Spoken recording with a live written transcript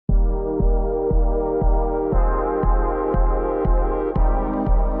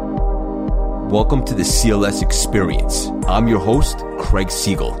Welcome to the CLS Experience. I'm your host, Craig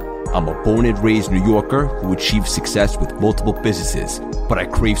Siegel. I'm a born and raised New Yorker who achieved success with multiple businesses, but I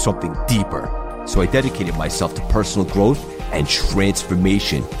crave something deeper. So I dedicated myself to personal growth and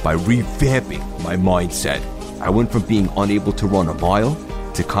transformation by revamping my mindset. I went from being unable to run a mile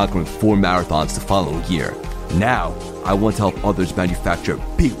to conquering 4 marathons the following year. Now, I want to help others manufacture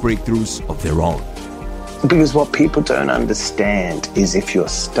big breakthroughs of their own. Because what people don't understand is if you're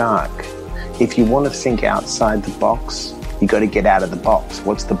stuck, if you want to think outside the box, you got to get out of the box.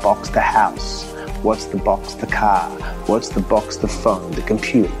 What's the box? The house. What's the box? The car. What's the box? The phone, the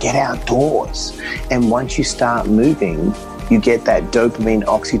computer. Get outdoors. And once you start moving, you get that dopamine,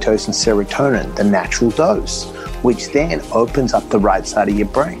 oxytocin, serotonin, the natural dose, which then opens up the right side of your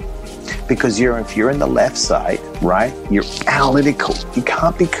brain. Because if you're in the left side, right, you're analytical. You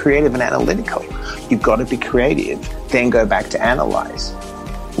can't be creative and analytical. You've got to be creative, then go back to analyze.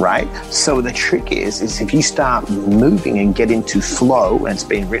 Right? So the trick is if you start moving and get into flow, and it's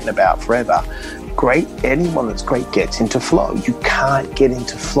been written about forever, anyone that's great gets into flow. You can't get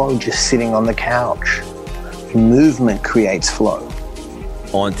into flow just sitting on the couch. Movement creates flow.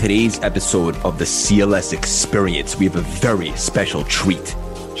 On today's episode of the CLS Experience, we have a very special treat.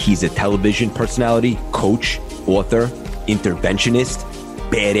 He's a television personality, coach, author, interventionist,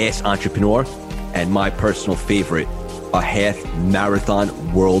 badass entrepreneur, and my personal favorite, a half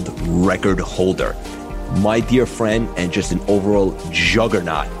marathon world record holder. My dear friend and just an overall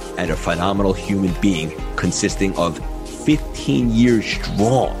juggernaut and a phenomenal human being consisting of 15 years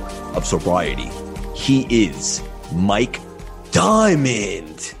strong of sobriety. He is Mike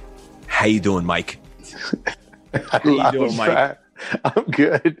Diamond. How you doing, Mike? How you doing, Mike? I'm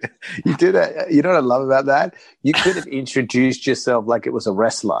good. You did it. You know what I love about that? You could have introduced yourself like it was a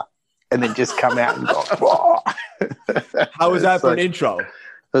wrestler and then just come out and go, whoa. How was that for an intro? It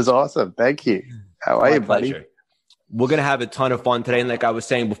was awesome. Thank you. How are you, buddy? Pleasure. We're going to have a ton of fun today. And like I was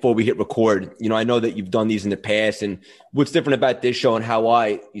saying before we hit record, I know that you've done these in the past. And what's different about this show and how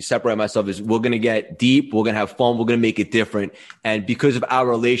I separate myself is we're going to get deep. We're going to have fun. We're going to make it different. And because of our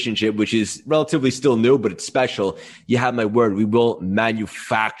relationship, which is relatively still new, but it's special, you have my word. We will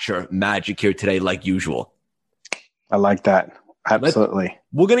manufacture magic here today like usual. I like that. Absolutely.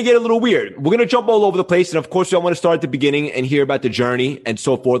 We're going to get a little weird. We're going to jump all over the place. And of course, I want to start at the beginning and hear about the journey and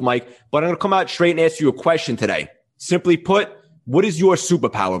so forth, Mike. But I'm going to come out straight and ask you a question today. Simply put, what is your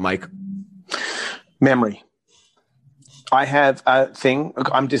superpower, Mike? Memory. I have a thing.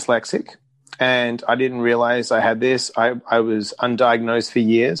 I'm dyslexic and I didn't realize I had this. I was undiagnosed for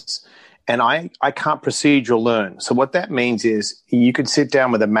years and I can't procedural learn. So what that means is you could sit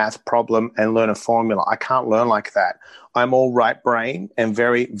down with a math problem and learn a formula. I can't learn like that. I'm all right brain and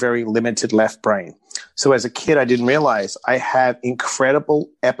very, very limited left brain. So as a kid, I didn't realize I have incredible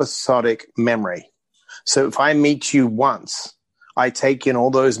episodic memory. So if I meet you once, I take in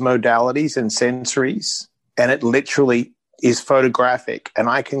all those modalities and sensories, and it literally is photographic. And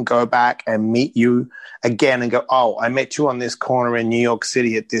I can go back and meet you again and go, oh, I met you on this corner in New York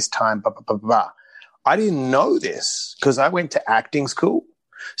City at this time, blah, blah, blah, blah. I didn't know this because I went to acting school.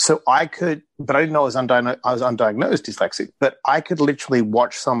 So I could, but I didn't know I was undiagnosed dyslexic, but I could literally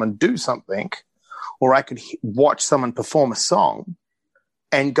watch someone do something, or I could watch someone perform a song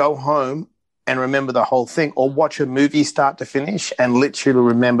and go home and remember the whole thing, or watch a movie start to finish and literally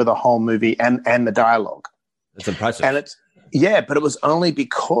remember the whole movie and the dialogue. That's impressive. And but it was only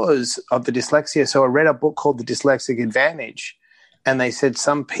because of the dyslexia. So I read a book called The Dyslexic Advantage, and they said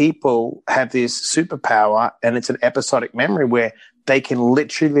some people have this superpower, and it's an episodic memory where they can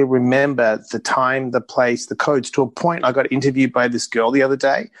literally remember the time, the place, the codes to a point. I got interviewed by this girl the other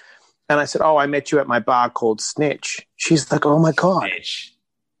day, and I said, oh, I met you at my bar called Snitch. She's like, oh, my God. Snitch.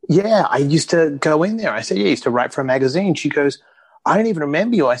 Yeah, I used to go in there. I said, yeah, I used to write for a magazine. She goes, I don't even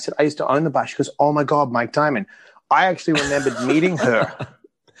remember you. I said, I used to own the bar. She goes, oh, my God, Mike Diamond. I actually remembered meeting her.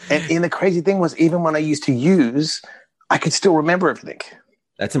 And the crazy thing was, even when I used to use, I could still remember everything.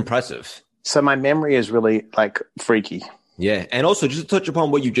 That's impressive. So my memory is really like freaky. Yeah. And also just to touch upon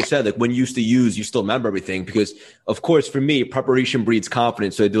what you just said, like when you used to use, you still remember everything because of course for me, preparation breeds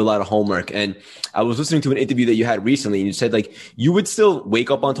confidence. So I do a lot of homework. And I was listening to an interview that you had recently and you said like you would still wake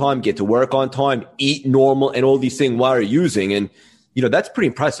up on time, get to work on time, eat normal and all these things while you're using. And that's pretty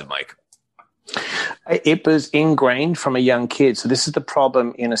impressive, Mike. It was ingrained from a young kid. So this is the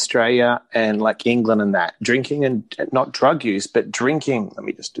problem in Australia and like England and that. Drinking and not drug use, but drinking. Let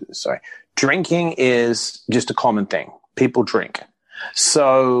me just do this. Sorry. Drinking is just a common thing. People drink.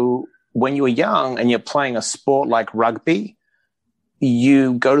 So when you were young and you're playing a sport like rugby,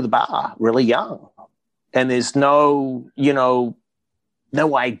 you go to the bar really young. And there's no,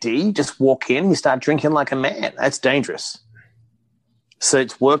 no ID, just walk in, you start drinking like a man. That's dangerous. So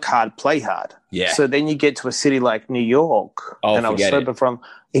it's work hard, play hard. Yeah. So then you get to a city like New York, and I was sober from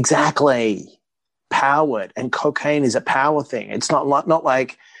exactly powered, and cocaine is a power thing. It's not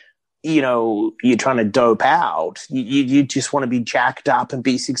like you're trying to dope out. You just want to be jacked up and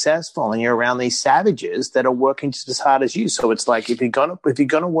be successful, and you're around these savages that are working just as hard as you. So it's like if you're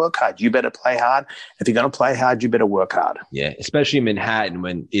gonna work hard, you better play hard. If you're gonna play hard, you better work hard. Yeah, especially in Manhattan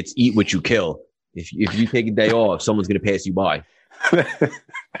when it's eat what you kill. If you take a day off, someone's gonna pass you by.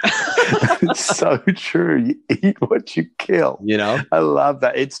 It's so true. You eat what you kill. I love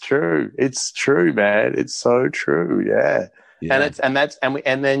that. It's true. It's true, man. It's so true. Yeah. And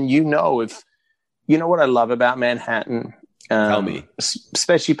then if what I love about Manhattan. Tell me,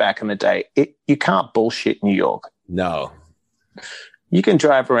 especially back in the day, you can't bullshit New York. No. You can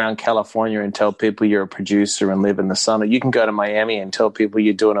drive around California and tell people you're a producer and live in the sun. Or you can go to Miami and tell people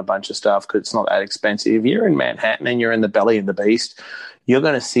you're doing a bunch of stuff because it's not that expensive. If you're in Manhattan and you're in the belly of the beast, you're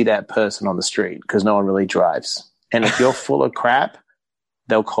going to see that person on the street because no one really drives. And if you're full of crap,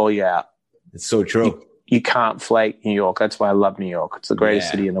 they'll call you out. It's so true. You can't flake New York. That's why I love New York. It's the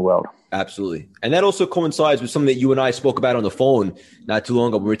greatest city in the world. Absolutely. And that also coincides with something that you and I spoke about on the phone not too long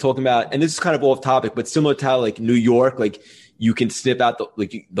ago. We were talking about, and this is kind of off topic, but similar to how like New York, like you can snip out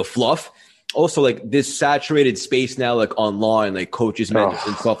the fluff. Also like this saturated space now, like online, like coaches, mentors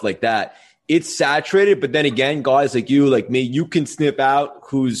and stuff like that. It's saturated, but then again, guys like you, like me, you can snip out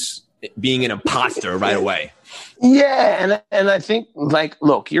who's being an imposter right away. Yeah, and I think, like,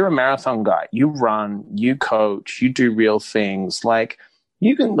 look, you're a marathon guy. You run, you coach, you do real things. Like,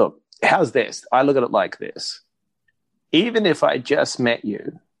 you can look, how's this? I look at it like this. Even if I just met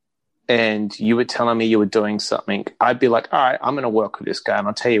you and you were telling me you were doing something, I'd be like, all right, I'm going to work with this guy, and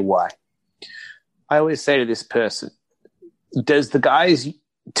I'll tell you why. I always say to this person, does the guy's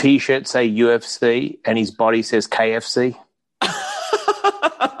T-shirt say UFC and his body says KFC?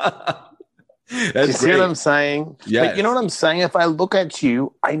 That's you see great. what I'm saying? Yes. But you know what I'm saying? If I look at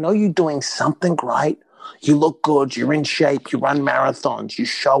you, I know you're doing something right. You look good. You're in shape. You run marathons. You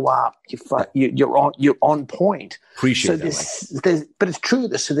show up. You're on point. Appreciate that. But it's true.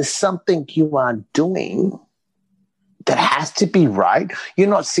 So there's something you are doing that has to be right. You're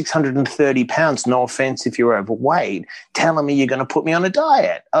not 630 pounds. No offense if you're overweight. Telling me you're going to put me on a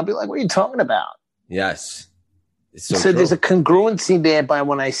diet. I'll be like, what are you talking about? Yes. So there's a congruency there by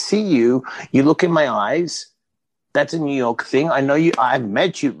when I see you, you look in my eyes. That's a New York thing. I know you. I've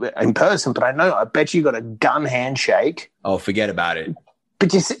met you in person, but I bet you got a gun handshake. Oh, forget about it.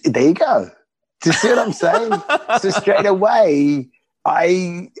 But there you go. Do you see what I'm saying? So straight away,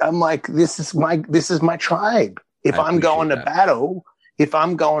 I'm like, this is my tribe. If I'm going to battle,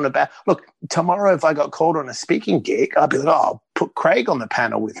 look, tomorrow if I got called on a speaking gig, I'd be like, oh, put Craig on the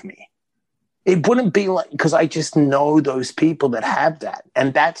panel with me. It wouldn't be like, because I just know those people that have that.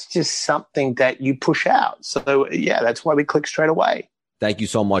 And that's just something that you push out. So, yeah, that's why we click straight away. Thank you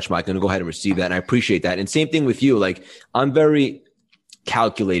so much, Mike. I'm going to go ahead and receive that. And I appreciate that. And same thing with you. Like, I'm very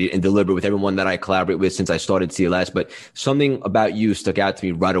calculated and deliberate with everyone that I collaborate with since I started CLS. But something about you stuck out to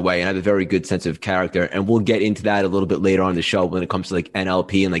me right away. And I have a very good sense of character. And we'll get into that a little bit later on in the show when it comes to like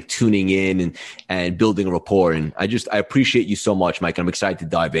NLP and like tuning in and building a rapport. And I appreciate you so much, Mike. And I'm excited to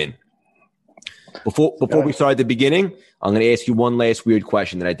dive in. Before we start at the beginning, I'm going to ask you one last weird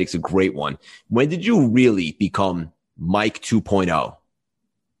question that I think is a great one. When did you really become Mike 2.0?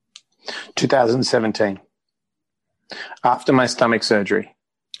 2017. After my stomach surgery.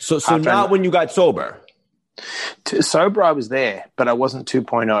 So not when you got sober. Sober, I was there, but I wasn't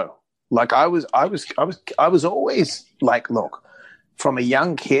 2.0. Like I was always like, look, from a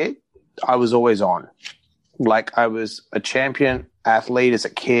young kid, I was always on. Like I was a champion athlete as a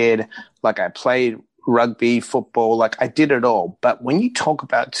kid. Like I played rugby, football, like I did it all. But when you talk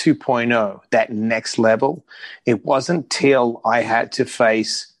about 2.0, that next level, it wasn't till I had to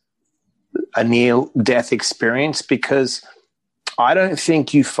face a near-death experience, because I don't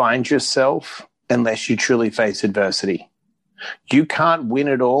think you find yourself unless you truly face adversity. You can't win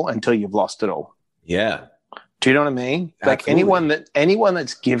it all until you've lost it all. Yeah. Do you know what I mean? Absolutely. Like anyone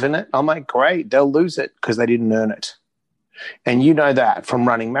that's given it, I'm like, great, they'll lose it because they didn't earn it. And you know that from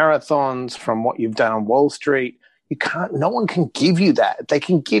running marathons, from what you've done on Wall Street. No one can give you that. They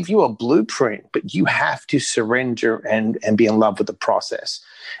can give you a blueprint, but you have to surrender and be in love with the process.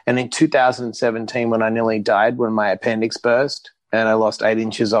 And in 2017, when I nearly died, when my appendix burst and I lost 8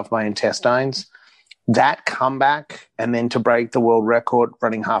 inches off my intestines, that comeback, and then to break the world record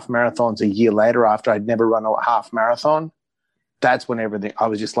running half marathons a year later after I'd never run a half marathon, that's when I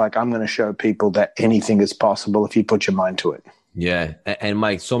was just like, I'm going to show people that anything is possible if you put your mind to it. Yeah. And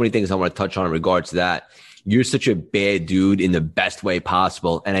Mike, so many things I want to touch on in regards to that. You're such a bad dude in the best way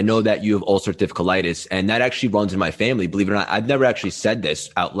possible. And I know that you have ulcerative colitis, and that actually runs in my family. Believe it or not, I've never actually said this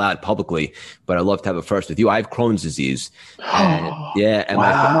out loud publicly, but I'd love to have it first with you. I have Crohn's disease. And yeah. And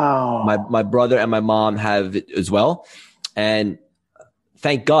Wow. my brother and my mom have it as well. And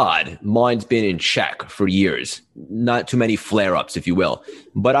thank God mine's been in check for years. Not too many flare-ups, if you will.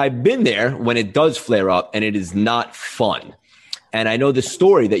 But I've been there when it does flare up, and it is not fun. And I know the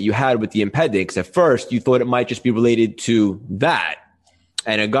story that you had with the appendix. At first, you thought it might just be related to that.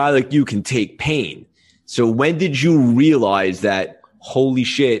 And a guy like you can take pain. So when did you realize that, holy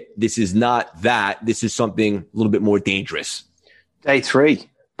shit, this is not that, this is something a little bit more dangerous? Day 3.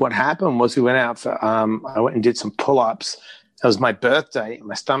 What happened was we went out for, I went and did some pull-ups. It was my birthday.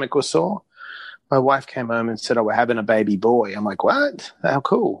 My stomach was sore. My wife came home and said, oh, we're having a baby boy. I'm like, what? How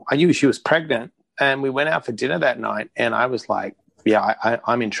cool. I knew she was pregnant. And we went out for dinner that night. And I was like, yeah,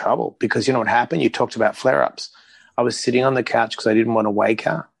 I'm in trouble, because you know what happened? You talked about flare-ups. I was sitting on the couch because I didn't want to wake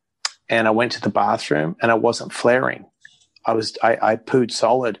her. And I went to the bathroom and I wasn't flaring. I pooed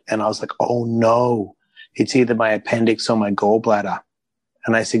solid, and I was like, oh no, it's either my appendix or my gallbladder.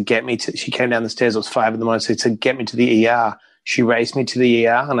 And I said, she came down the stairs. It was 5 a.m. I said, get me to the ER. She raced me to the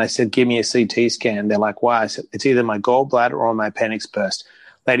ER, and I said, give me a CT scan. They're like, why? I said, it's either my gallbladder or my appendix burst.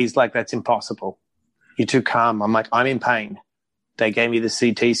 Lady's like, that's impossible. You're too calm. I'm like, I'm in pain. They gave me the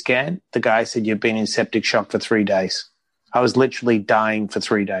CT scan. The guy said, you've been in septic shock for 3 days. I was literally dying for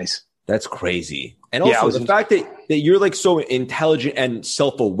 3 days. That's crazy. And also the fact that you're like so intelligent and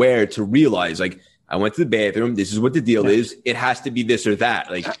self-aware to realize, like, I went to the bathroom. This is what the deal is. It has to be this or that.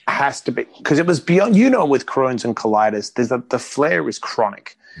 Like, it has to be, because it was beyond, with Crohn's and colitis, the flare is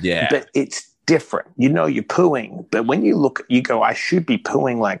chronic. Yeah. But it's different. You're pooing. But when you look, you go, I should be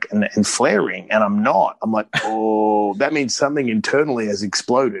pooing and flaring, and I'm not. I'm like, oh, that means something internally has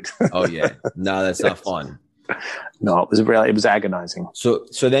exploded. Oh, yeah. No, that's not fun. No, it was agonizing. So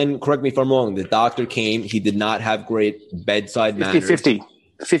then, correct me if I'm wrong, the doctor came. He did not have great bedside manners.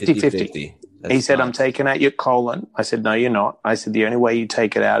 50-50. He said, I'm taking out your colon. I said, no, you're not. I said, the only way you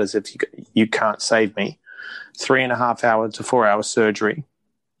take it out is if you can't save me. 3.5 hours to 4 hour surgery.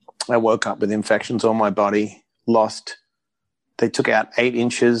 I woke up with infections on my body, they took out 8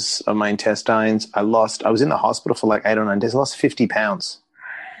 inches of my intestines. I was in the hospital for like 8 or 9 days. I lost 50 pounds.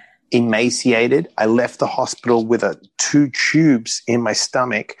 Emaciated. I left the hospital with 2 tubes in my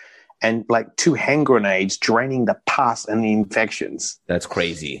stomach and like 2 hand grenades draining the pus and the infections. That's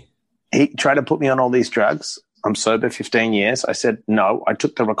crazy. He tried to put me on all these drugs. I'm sober 15 years. I said no. I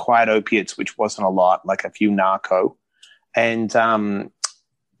took the required opiates, which wasn't a lot, like a few narco. And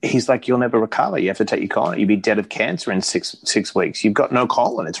he's like, you'll never recover. You have to take your colon. You'll be dead of cancer in six weeks. You've got no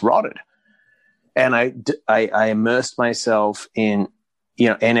colon. It's rotted. And I immersed myself in,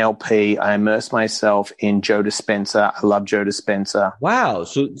 NLP. I immersed myself in Joe Dispenza. I love Joe Dispenza. Wow.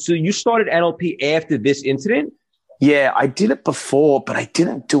 So you started NLP after this incident? Yeah, I did it before, but I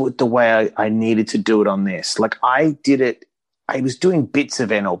didn't do it the way I needed to do it on this. Like I was doing bits of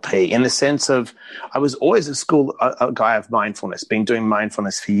NLP in the sense of I was always a guy of mindfulness, been doing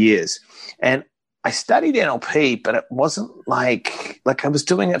mindfulness for years. And I studied NLP, but it wasn't like I was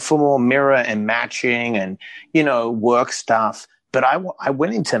doing it for more mirror and matching and, work stuff. But I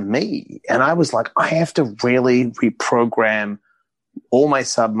went into me and I was like, I have to really reprogram all my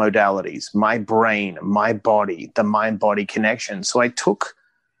submodalities, my brain, my body, the mind-body connection. So I took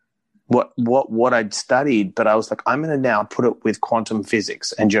what I'd studied, but I was like, I'm going to now put it with quantum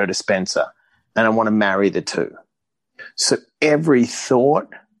physics and Joe Dispenza, and I want to marry the two. So every thought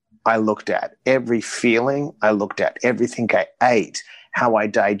I looked at, every feeling I looked at, everything I ate, how I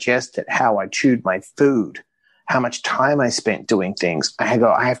digested, how I chewed my food, how much time I spent doing things. I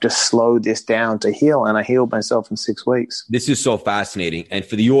have to slow this down to heal, and I healed myself in 6 weeks. This is so fascinating. And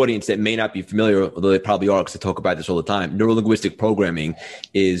for the audience that may not be familiar, although they probably are because I talk about this all the time, neuro-linguistic programming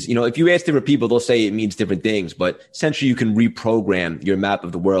is, if you ask different people, they'll say it means different things, but essentially you can reprogram your map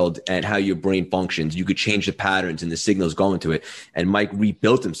of the world and how your brain functions. You could change the patterns and the signals going to it. And Mike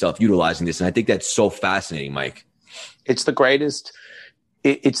rebuilt himself utilizing this. And I think that's so fascinating, Mike. It's the greatest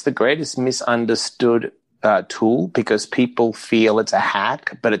misunderstood tool because people feel it's a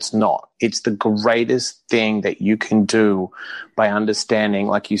hack, but it's not. It's the greatest thing that you can do by understanding,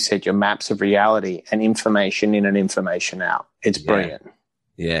 like you said, your maps of reality and information in and information out. It's brilliant.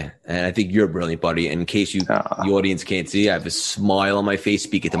 Yeah. And I think you're brilliant, buddy. And in case the audience can't see, I have a smile on my face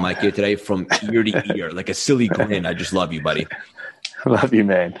speaking to Mike here today from ear to ear, like a silly grin. I just love you, buddy. I love you,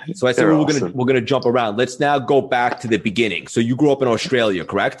 man. So I said we're gonna jump around. Let's now go back to the beginning. So you grew up in Australia,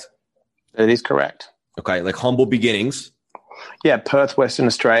 correct? That is correct. Okay, like humble beginnings. Yeah, Perth, Western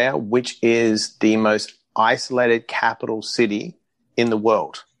Australia, which is the most isolated capital city in the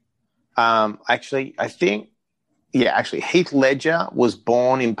world. Actually, Heath Ledger was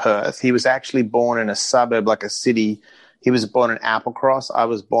born in Perth. He was actually born in a suburb, like a city. He was born in Applecross. I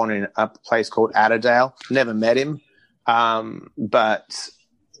was born in a place called Atterdale. Never met him. But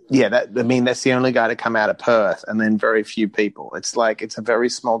yeah, that's the only guy to come out of Perth, and then very few people. It's a very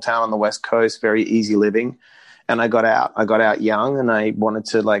small town on the West Coast, very easy living. And I got out young, and I wanted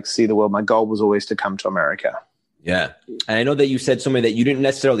to see the world. My goal was always to come to America. Yeah. And I know that you said something that you didn't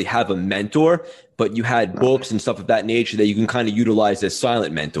necessarily have a mentor, but you had books and stuff of that nature that you can kind of utilize as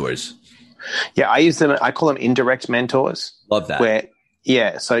silent mentors. Yeah, I use them. I call them indirect mentors. Love that.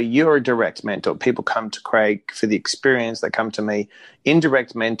 So you're a direct mentor. People come to Craig for the experience. They come to me.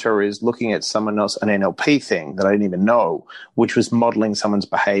 Indirect mentor is looking at someone else, an NLP thing that I didn't even know, which was modeling someone's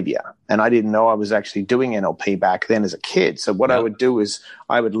behavior. And I didn't know I was actually doing NLP back then as a kid. So what I would do is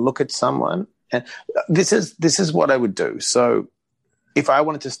I would look at someone, and this is what I would do. So if I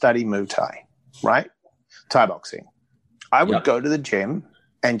wanted to study Muay Thai, right? Thai boxing, I would go to the gym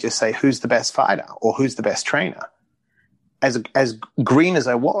and just say, who's the best fighter or who's the best trainer? As green as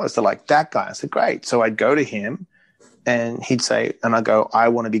I was, they're like, that guy. I said, great. So I'd go to him and he'd say, and I go, I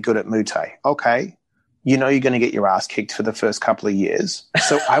want to be good at Muay Thai. Okay. You're going to get your ass kicked for the first couple of years.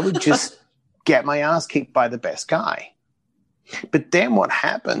 So I would just get my ass kicked by the best guy. But then what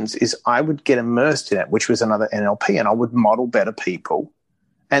happens is I would get immersed in it, which was another NLP, and I would model better people.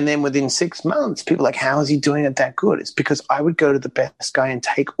 And then within 6 months, people are like, how is he doing it that good? It's because I would go to the best guy and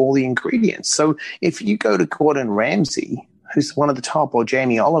take all the ingredients. So if you go to Gordon Ramsay, who's one of the top, or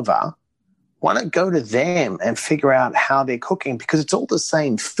Jamie Oliver, why not go to them and figure out how they're cooking? Because it's all the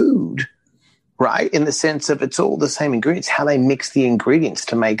same food, right? In the sense of it's all the same ingredients, how they mix the ingredients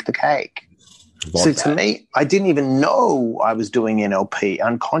to make the cake. To me, I didn't even know I was doing NLP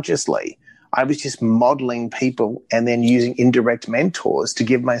unconsciously. I was just modeling people and then using indirect mentors to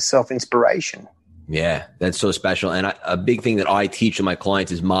give myself inspiration. Yeah, that's so special. And a big thing that I teach to my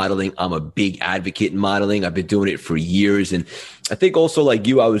clients is modeling. I'm a big advocate in modeling. I've been doing it for years. And I think also like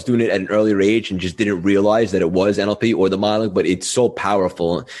you, I was doing it at an earlier age and just didn't realize that it was NLP or the modeling, but it's so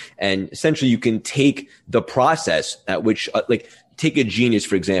powerful. And essentially you can take the process at which take a genius,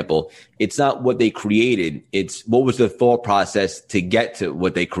 for example. It's not what they created. It's what was the thought process to get to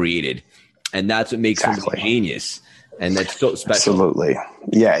what they created. And that's what makes them a genius. And that's so special. Absolutely.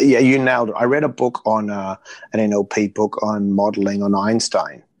 Yeah, you nailed it. I read a book on an NLP book on modeling on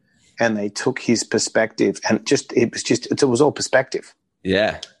Einstein, and they took his perspective, and it was all perspective.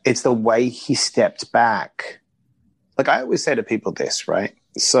 Yeah. It's the way he stepped back. Like I always say to people this, right?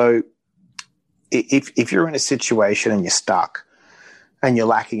 So if you're in a situation and you're stuck and you're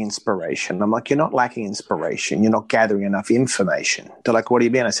lacking inspiration, I'm like, you're not lacking inspiration. You're not gathering enough information. They're like, what do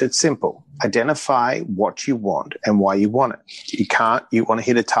you mean? I said, it's simple. Identify what you want and why you want it. You want to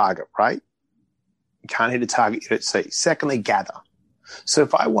hit a target, right? You can't hit a target you don't see. Secondly, gather. So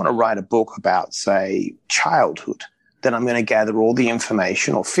if I want to write a book about, say, childhood, then I'm going to gather all the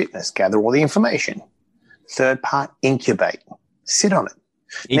information, or fitness, gather all the information. Third part, incubate. Sit on it.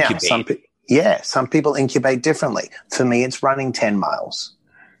 Incubate. Now, some people incubate differently. For me, it's running 10 miles.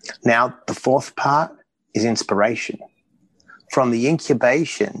 Now, the fourth part is inspiration. From the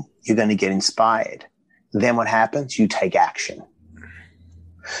incubation, you're going to get inspired. Then what happens? You take action.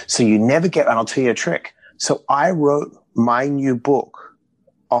 So you never and I'll tell you a trick. So I wrote my new book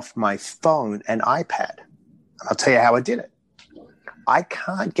off my phone and iPad. And I'll tell you how I did it. I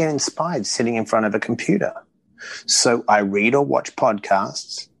can't get inspired sitting in front of a computer. So I read or watch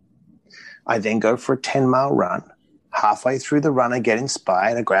podcasts. I then go for a 10-mile run. Halfway through the run, I get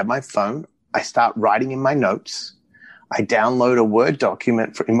inspired. I grab my phone. I start writing in my notes. I download a Word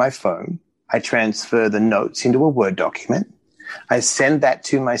document in my phone. I transfer the notes into a Word document. I send that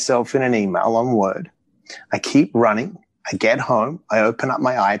to myself in an email on Word. I keep running. I get home. I open up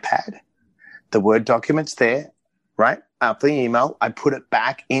my iPad. The Word document's there, right? After the email, I put it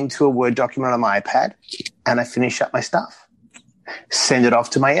back into a Word document on my iPad, and I finish up my stuff. Send it off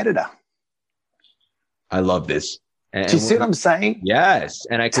to my editor. I love this. Do you see what I'm saying? Yes.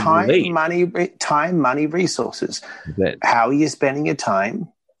 And I can relate. Time, money, resources. How are you spending your time?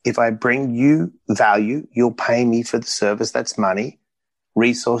 If I bring you value, you'll pay me for the service. That's money.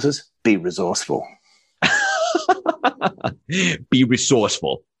 Resources, be resourceful. Be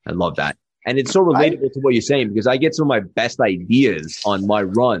resourceful. I love that. And it's so relatable to what you're saying, because I get some of my best ideas on my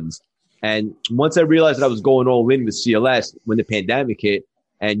runs. And once I realized that I was going all in with CLS when the pandemic hit,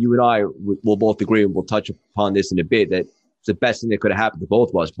 and you and I will both agree, and we'll touch upon this in a bit, that it's the best thing that could have happened to both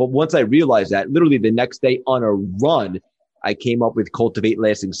of us. But once I realized that, literally the next day on a run, I came up with Cultivate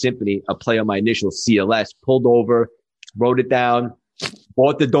Lasting Symphony, a play on my initial CLS, pulled over, wrote it down,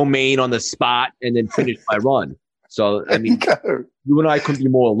 bought the domain on the spot, and then finished my run. So, I mean, you and I couldn't be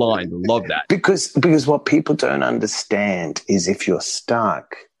more aligned. I love that. Because what people don't understand is if you're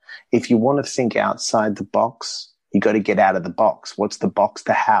stuck, if you want to think outside the box, you got to get out of the box. What's the box?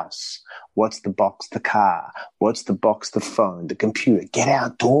 The house. What's the box? The car. What's the box? The phone, the computer. Get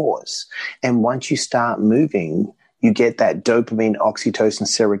outdoors. And once you start moving, you get that dopamine, oxytocin,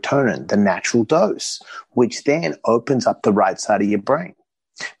 serotonin, the natural dose, which then opens up the right side of your brain.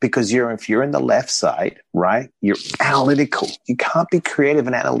 Because if you're in the left side, right, you're analytical. You can't be creative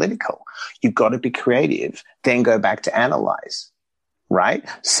and analytical. You've got to be creative, then go back to analyze, right?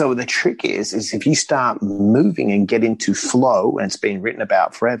 So the trick is if you start moving and get into flow, and it's been written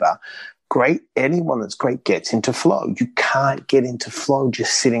about forever, anyone that's great gets into flow. You can't get into flow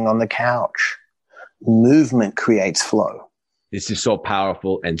just sitting on the couch. Movement creates flow. This is so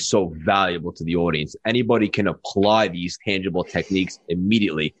powerful and so valuable to the audience. Anybody can apply these tangible techniques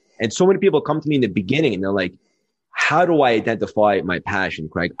immediately. And so many people come to me in the beginning and they're like, how do I identify my passion,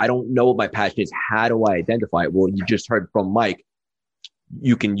 Craig? I don't know what my passion is. How do I identify it? Well, you just heard from Mike.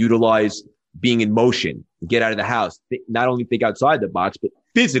 You can utilize being in motion, get out of the house, not only think outside the box, but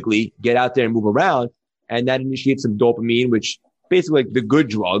physically get out there and move around. And that initiates some dopamine, which basically like the good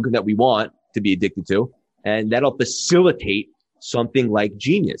drug that we want to be addicted to. And that'll facilitate something like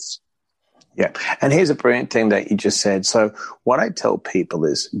genius. Yeah. And here's a brilliant thing that you just said. So what I tell people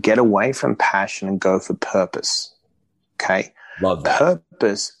is get away from passion and go for purpose. Okay. Love that.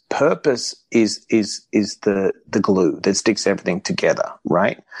 Purpose is the glue that sticks everything together,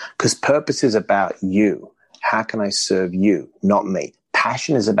 right? Because purpose is about you. How can I serve you? Not me.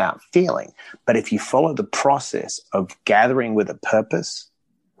 Passion is about feeling. But if you follow the process of gathering with a purpose,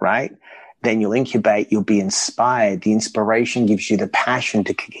 right, then you'll incubate, you'll be inspired. The inspiration gives you the passion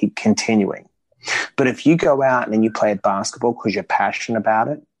to keep continuing. But if you go out and you play basketball because you're passionate about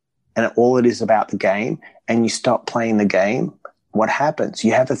it, and all it is about the game, and you stop playing the game, what happens?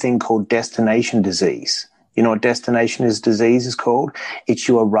 You have a thing called destination disease. You know what destination disease is called? It's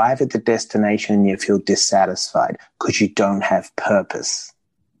you arrive at the destination and you feel dissatisfied because you don't have purpose.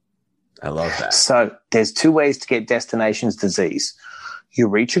 I love that. So there's two ways to get destinations disease. You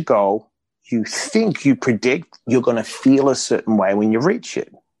reach a goal. You think, you predict you're going to feel a certain way when you reach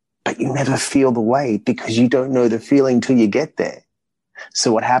it, but you never feel the way because you don't know the feeling till you get there.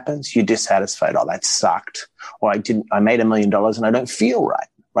 So what happens? You're dissatisfied. Oh, that sucked. Or I made $1 million and I don't feel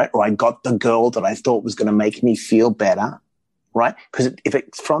right? Or I got the girl that I thought was going to make me feel better, right? Because if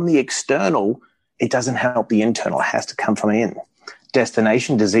it's from the external, it doesn't help the internal. It has to come from in.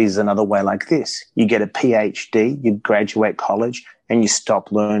 Destination disease is another way like this. You get a PhD, you graduate college, and you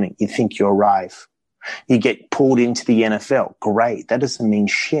stop learning. You think you arrive. You get pulled into the NFL. Great. That doesn't mean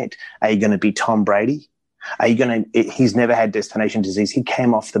shit. Are you going to be Tom Brady? He's never had destination disease. He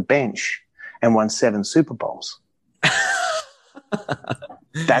came off the bench and won 7 Super Bowls.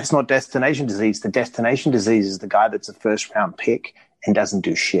 That's not destination disease. The destination disease is the guy that's a first round pick and doesn't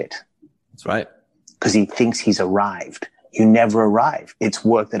do shit. That's right. Because he thinks he's arrived. You never arrive. It's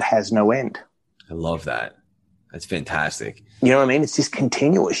work that has no end. I love that. That's fantastic. You know what I mean? It's just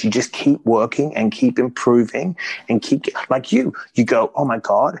continuous. You just keep working and keep improving and like you go, oh my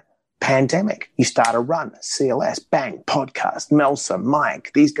God, pandemic. You start a run, CLS, bang, podcast, Melsa,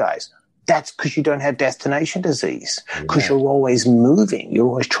 Mike, these guys. That's because you don't have destination disease, because you're always moving. You're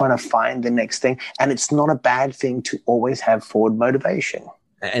always trying to find the next thing. And it's not a bad thing to always have forward motivation.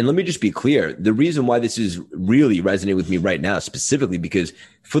 And let me just be clear. The reason why this is really resonating with me right now, specifically because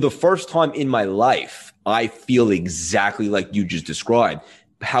for the first time in my life, I feel exactly like you just described.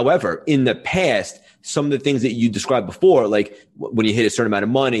 However, in the past, some of the things that you described before, like when you hit a certain amount of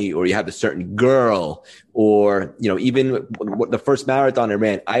money or you have a certain girl or, even the first marathon I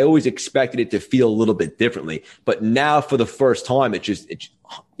ran, I always expected it to feel a little bit differently. But now for the first time, it's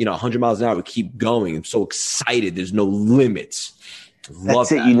 100 miles an hour, we keep going. I'm so excited. There's no limits.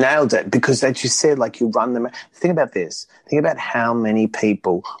 That's it. You nailed it, because as you said, like you run them. Think about this. Think about how many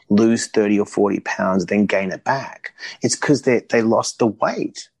people lose 30 or 40 pounds, then gain it back. It's because they lost the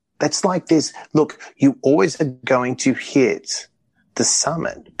weight. That's like this. Look, you always are going to hit the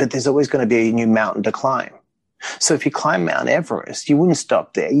summit, but there's always going to be a new mountain to climb. So if you climb Mount Everest, you wouldn't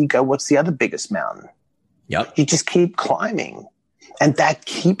stop there. You go, what's the other biggest mountain? Yep. You just keep climbing. And that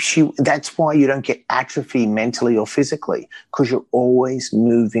keeps you, that's why you don't get atrophy mentally or physically, because you're always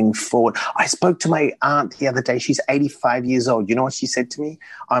moving forward. I spoke to my aunt the other day. She's 85 years old. You know what she said to me?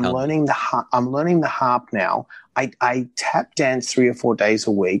 I'm learning the harp now. I tap dance 3 or 4 days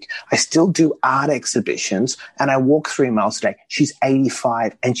a week. I still do art exhibitions and I walk 3 miles a day. She's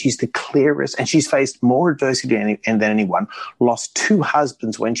 85 and she's the clearest, and she's faced more adversity than anyone, lost 2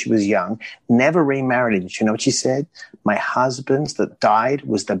 husbands when she was young, never remarried. And you know what she said? My husbands that died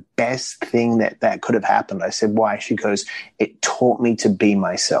was the best thing that could have happened. I said, why? She goes, it taught me to be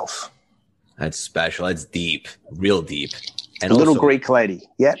myself. That's special. That's deep, real deep. And little also, Greek lady.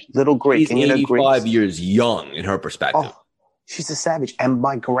 Yeah, little Greek. She's 85 years young in her perspective. Oh, she's a savage. And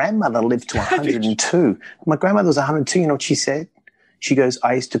my grandmother lived to 102. My grandmother was 102. You know what she said? She goes,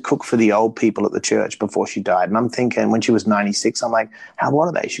 I used to cook for the old people at the church before she died. And I'm thinking, when she was 96, I'm like, how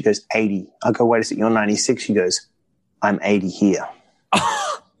old are they? She goes, 80. I go, wait a second, you're 96. She goes, I'm 80 here.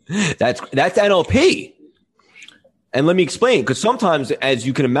 That's NLP. And let me explain, because sometimes, as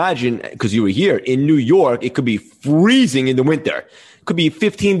you can imagine, because you were here in New York, it could be freezing in the winter. It could be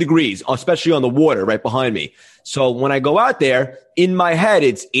 15 degrees, especially on the water right behind me. So when I go out there, in my head,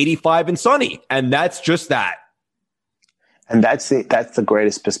 it's 85 and sunny. And that's just that. And that's it. That's the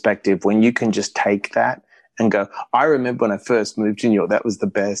greatest perspective, when you can just take that and go, I remember when I first moved to New York, that was the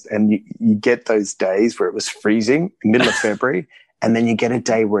best. And you get those days where it was freezing, middle of February. And then you get a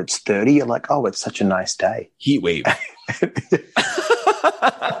day where it's 30. You're like, oh, it's such a nice day. Heat wave.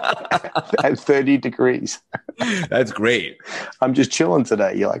 At 30 degrees. That's great. I'm just chilling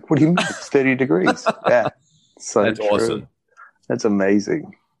today. You're like, what do you mean? It's 30 degrees. Yeah. So that's true. Awesome. That's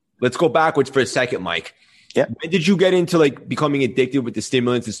amazing. Let's go backwards for a second, Mike. Yeah. When did you get into like becoming addicted with the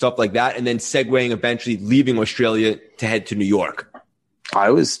stimulants and stuff like that, and then segueing eventually leaving Australia to head to New York? I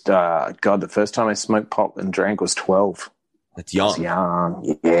was, the first time I smoked pot and drank was 12. That's young. I was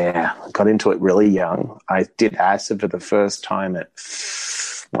young. Yeah. I got into it really young. I did acid for the first time at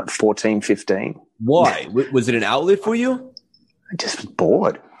 14, 15. Why? Was it an outlet for you? I just was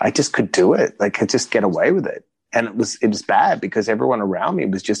bored. I just could do it. I could just get away with it. And it was bad because everyone around me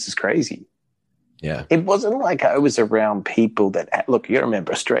was just as crazy. Yeah. It wasn't like I was around people that, look, you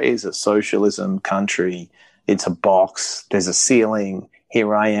remember Australia's a socialism country. It's a box. There's a ceiling.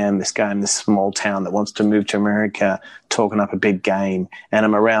 Here I am, this guy in this small town that wants to move to America, talking up a big game. And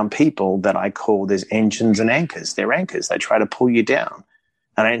I'm around people that I call, there's engines and anchors. They're anchors. They try to pull you down.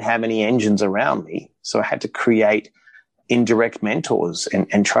 And I didn't have any engines around me. So I had to create indirect mentors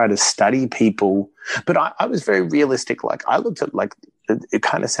and try to study people. But I was very realistic. Like I looked at, like, it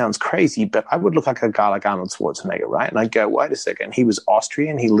kind of sounds crazy, but I would look like a guy like Arnold Schwarzenegger, right? And I'd go, wait a second. He was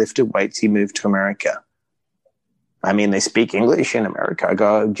Austrian. He lifted weights. He moved to America. I mean, they speak English in America. I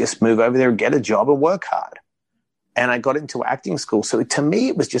go, just move over there, get a job and work hard. And I got into acting school. So to me,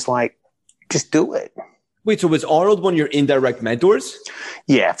 it was just like, just do it. Wait, so was Arnold one of your indirect mentors?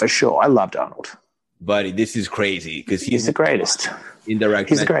 Yeah, for sure. I loved Arnold. Buddy, this is crazy because he's the greatest. Indirect.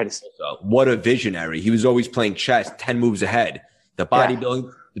 He's the greatest. Also. What a visionary. He was always playing chess 10 moves ahead. The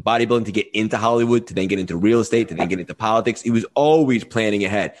bodybuilding to get into Hollywood, to then get into real estate, to then get into politics. He was always planning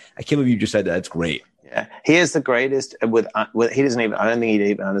ahead. I can't believe you just said that. That's great. Yeah, he is the greatest. With he doesn't even. I don't think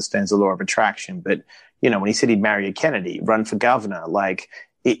he even understands the law of attraction. But you know, when he said he'd marry a Kennedy, run for governor, like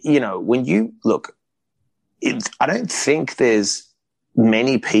you know, when you look, I don't think there's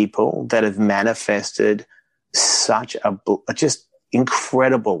many people that have manifested such a just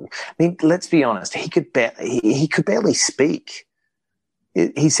incredible. I mean, let's be honest. He could barely speak.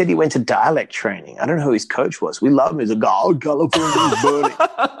 He said he went to dialect training. I don't know who his coach was. We love him. He's like, oh, California's burning.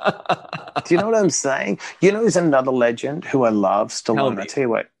 Do you know what I'm saying? You know who's another legend who I love? Stallone. I tell you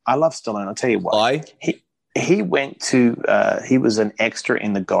what. I love Stallone. I'll tell you what. Why? He went to, he was an extra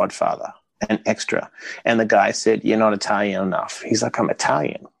in The Godfather, an extra. And the guy said, you're not Italian enough. He's like, I'm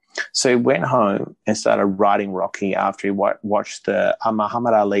Italian. So he went home and started writing Rocky after he watched the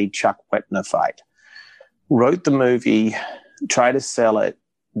Muhammad Ali Chuck Wepner fight. Wrote the movie, tried to sell it.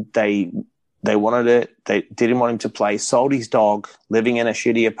 They wanted it. They didn't want him to play. Sold his dog, living in a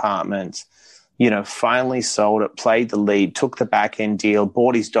shitty apartment. You know, finally sold it, played the lead, took the back end deal,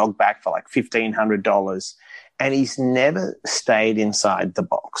 bought his dog back for like $1,500. And he's never stayed inside the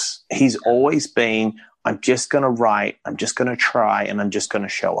box. He's always been, I'm just going to write, I'm just going to try, and I'm just going to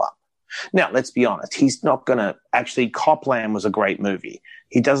show up. Now, let's be honest. He's not going to actually, Copland was a great movie.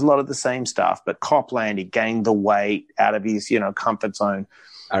 He does a lot of the same stuff, but Copland, he gained the weight out of his, comfort zone.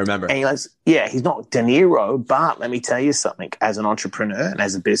 I remember. And he's not De Niro, but let me tell you something. As an entrepreneur and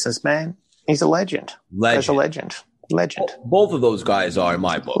as a businessman, he's a legend. He's a legend. Both of those guys are in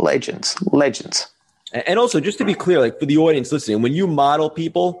my book. Legends. And also, just to be clear, like for the audience listening, when you model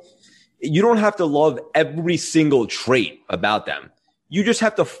people, you don't have to love every single trait about them. You just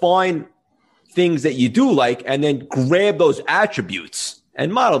have to find things that you do like and then grab those attributes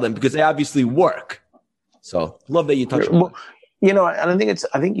and model them because they obviously work. So love that you touch on Well, you know, and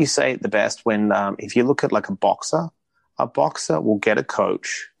I think you say it the best when, if you look at like a boxer will get a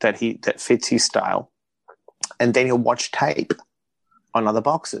coach that fits his style, and then he'll watch tape on other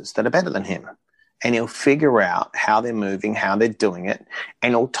boxers that are better than him. And he'll figure out how they're moving, how they're doing it,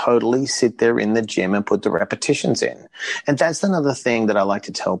 and he'll totally sit there in the gym and put the repetitions in. And that's another thing that I like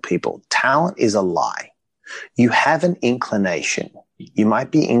to tell people. Talent is a lie. You have an inclination. You might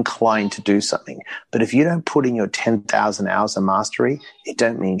be inclined to do something, but if you don't put in your 10,000 hours of mastery, it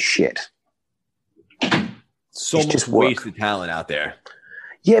don't mean shit. So much wasted talent out there.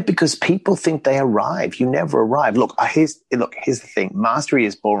 Yeah, because people think they arrive. You never arrive. Look, here's the thing. Mastery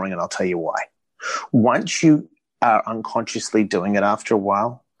is boring, and I'll tell you why. Once you are unconsciously doing it after a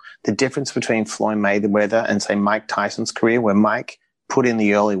while, the difference between Floyd Mayweather and, say, Mike Tyson's career, where Mike put in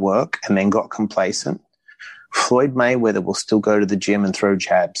the early work and then got complacent, Floyd Mayweather will still go to the gym and throw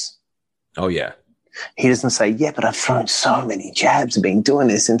jabs. Oh, yeah. He doesn't say, yeah, but I've thrown so many jabs. I've been doing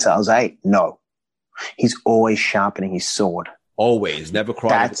this since I was 8. No. He's always sharpening his sword. Always. Never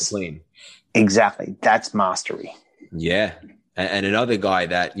cry with the plane. Exactly. That's mastery. Yeah. And another guy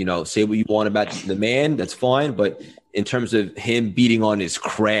that, say what you want about the man, that's fine. But in terms of him beating on his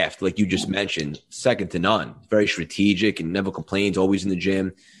craft, like you just mentioned, second to none. Very strategic and never complains, always in the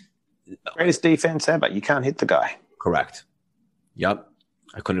gym. Greatest defense ever. You can't hit the guy. Correct. Yep.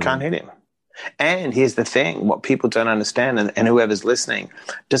 Can't hit him. And here's the thing. What people don't understand, and whoever's listening,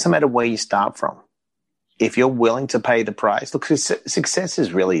 doesn't matter where you start from. If you're willing to pay the price, look, success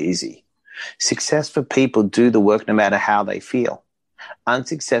is really easy. Successful people do the work no matter how they feel.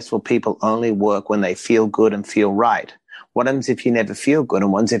 Unsuccessful people only work when they feel good and feel right. What happens if you never feel good,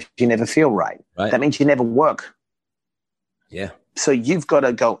 and what happens if you never feel right? That means you never work. Yeah. So you've got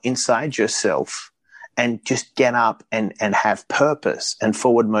to go inside yourself and just get up and have purpose and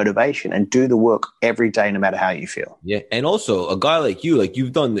forward motivation and do the work every day, no matter how you feel. Yeah. And also a guy like you, like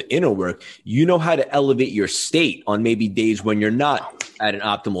you've done the inner work, you know how to elevate your state on maybe days when you're not at an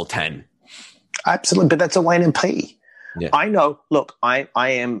optimal 10. Absolutely. But that's a lane and P. Yeah. I know. Look, I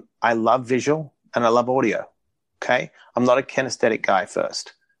love visual and I love audio. Okay. I'm not a kinesthetic guy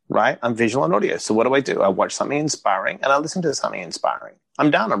first, right? I'm visual and audio. So what do? I watch something inspiring and I listen to something inspiring.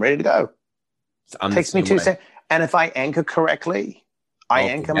 I'm done. I'm ready to go. It takes me 2 seconds. And if I anchor correctly, I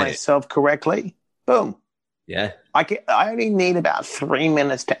anchor myself correctly, boom. Yeah. I only need about 3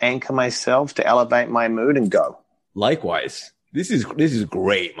 minutes to anchor myself to elevate my mood and go. Likewise. This is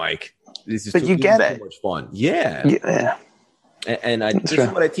great, Mike. But you get it. So much fun. Yeah. Yeah. And this is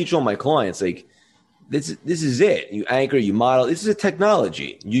what I teach all my clients. Like this is it. You anchor, you model. This is a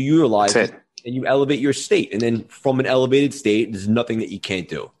technology. You utilize it and you elevate your state. And then from an elevated state, there's nothing that you can't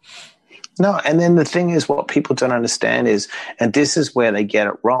do. No, and then the thing is, what people don't understand is, and this is where they get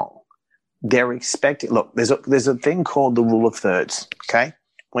it wrong. They're expecting. Look, there's a thing called the rule of thirds. Okay,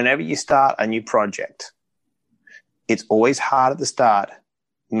 whenever you start a new project, it's always hard at the start,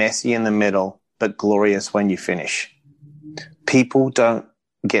 messy in the middle, but glorious when you finish. People don't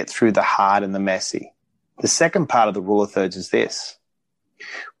get through the hard and the messy. The second part of the rule of thirds is this: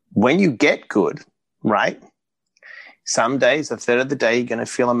 when you get good, right? Some days, a third of the day, you're going to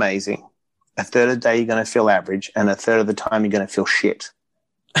feel amazing. A third of the day, you're going to feel average. And a third of the time, you're going to feel shit.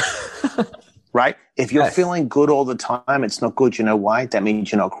 Right? If you're feeling good all the time, it's not good. You know why? That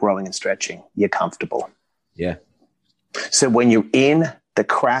means you're not growing and stretching. You're comfortable. Yeah. So when you're in the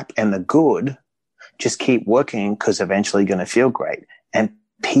crap and the good, just keep working because eventually you're going to feel great. And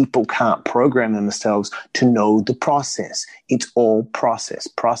people can't program themselves to know the process. It's all process.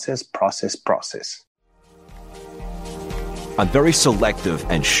 I'm very selective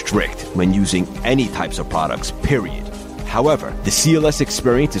and strict when using any types of products, period. However, the CLS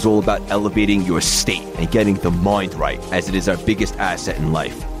experience is all about elevating your state and getting the mind right, as it is our biggest asset in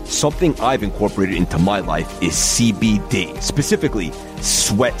life. Something I've incorporated into my life is CBD, specifically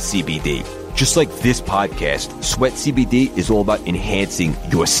Sweat CBD. Just like this podcast, Sweat CBD is all about enhancing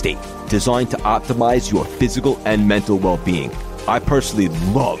your state, designed to optimize your physical and mental well-being. I personally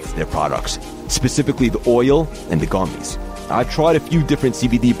love their products, specifically the oil and the gummies. I've tried a few different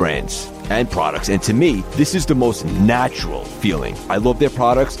CBD brands and products, and to me, this is the most natural feeling. I love their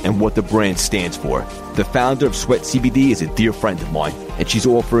products and what the brand stands for. The founder of Sweat CBD is a dear friend of mine, and she's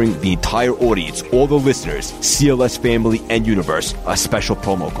offering the entire audience, all the listeners, CLS family and universe, a special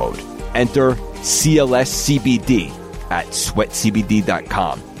promo code. Enter CLSCBD at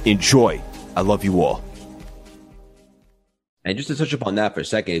sweatcbd.com. Enjoy. I love you all. And just to touch upon that for a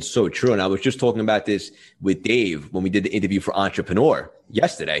second, it's so true. And I was just talking about this with Dave when we did the interview for Entrepreneur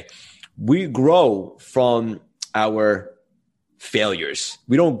yesterday. We grow from our failures.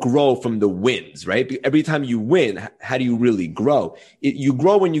 We don't grow from the wins, right? Every time you win, how do you really grow? You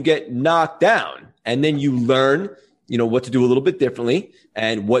grow when you get knocked down, and then you learn, what to do a little bit differently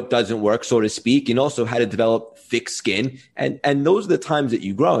and what doesn't work, so to speak, and also how to develop thick skin. And those are the times that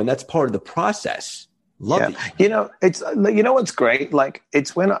you grow, and that's part of the process. Love it. It's what's great. Like,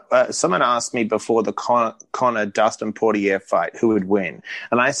 it's when someone asked me before the Conor Dustin Poirier fight who would win,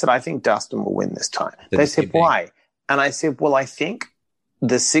 and I said I think Dustin will win this time. They said why, and I said, well, I think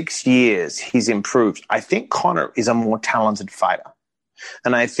the 6 years he's improved. I think Conor is a more talented fighter,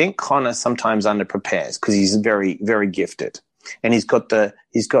 and I think Conor sometimes underprepares because he's very, very gifted, and he's got the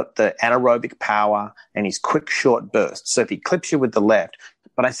anaerobic power and he's quick, short bursts. So if he clips you with the left,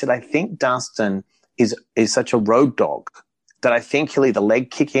 but I said I think Dustin is such a road dog that I think he'll either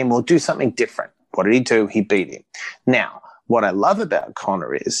leg kick him or do something different. What did he do? He beat him. Now, what I love about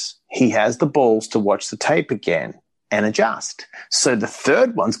Conor is he has the balls to watch the tape again and adjust. So the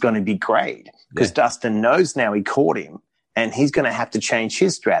third one's going to be great because Dustin knows now he caught him and he's going to have to change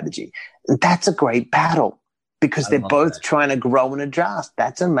his strategy. And that's a great battle because they're both trying to grow and adjust.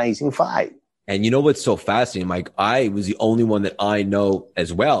 That's an amazing fight. And you know what's so fascinating, Mike? I was the only one that I know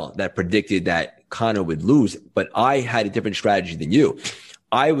as well that predicted that Conor would lose, but I had a different strategy than you.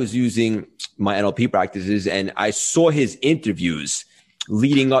 I was using my NLP practices and I saw his interviews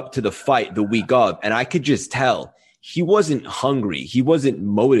leading up to the fight the week of, and I could just tell he wasn't hungry. He wasn't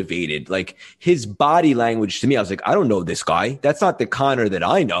motivated. Like, his body language to me, I was like, I don't know this guy. That's not the Conor that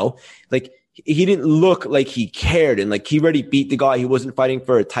I know. Like, he didn't look like he cared, and like he already beat the guy. He wasn't fighting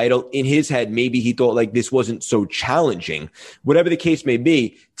for a title. In his head, maybe he thought like this wasn't so challenging. Whatever the case may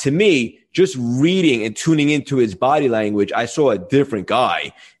be, to me, just reading and tuning into his body language, I saw a different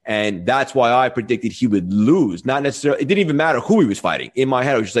guy. And that's why I predicted he would lose. Not necessarily, it didn't even matter who he was fighting. In my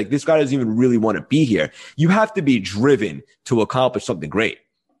head, I was just like, this guy doesn't even really want to be here. You have to be driven to accomplish something great.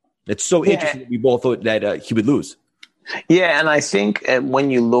 It's so interesting that we both thought that he would lose. Yeah, and I think when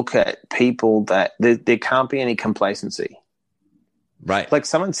you look at people that there can't be any complacency. Right. Like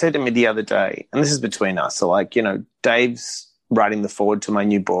someone said to me the other day, and this is between us, so like, Dave's writing the foreword to my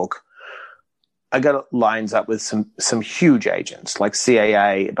new book. I got lines up with some huge agents, like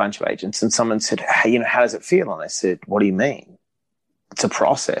CAA, a bunch of agents, and someone said, hey, how does it feel? And I said, what do you mean? It's a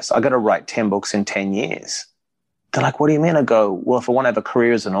process. I got to write 10 books in 10 years. They're like, what do you mean? I go, well, if I want to have a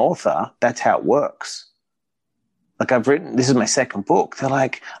career as an author, that's how it works. Like, I've written, this is my second book. They're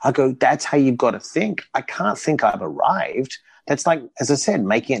like, I go, that's how you've got to think. I can't think I've arrived. That's like, as I said,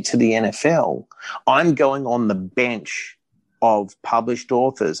 making it to the NFL. I'm going on the bench of published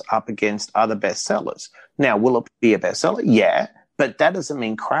authors up against other bestsellers. Now, will it be a bestseller? Yeah, but that doesn't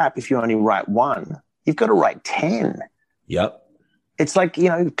mean crap if you only write one. You've got to write 10. Yep. It's like,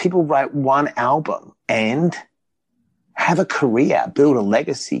 people write one album and have a career, build a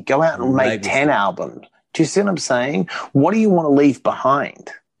legacy, go out and make 10 albums. Do you see what I'm saying? What do you want to leave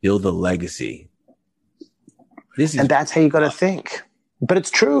behind? Build a legacy. And that's how you got to think. But it's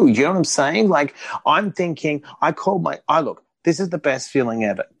true. You know what I'm saying? Like, I'm thinking, look, this is the best feeling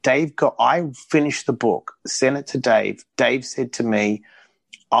ever. I finished the book, sent it to Dave. Dave said to me,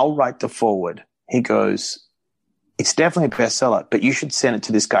 I'll write the foreword. He goes, it's definitely a bestseller, but you should send it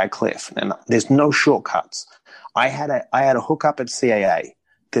to this guy, Cliff. And there's no shortcuts. I had a hookup at CAA.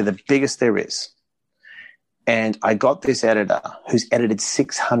 They're the biggest there is. And I got this editor who's edited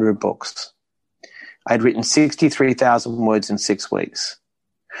 600 books. I'd written 63,000 words in 6 weeks.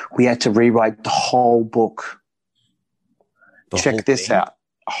 We had to rewrite the whole book. Check this out.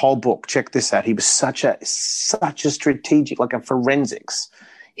 A whole book. Check this out. He was such a strategic, like a forensics.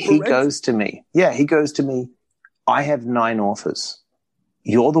 He goes to me, I have 9 authors.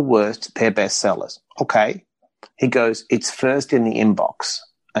 You're the worst. They're bestsellers. Okay. He goes, it's first in the inbox.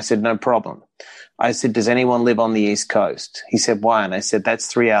 I said, no problem. I said, does anyone live on the East Coast? He said, why? And I said, that's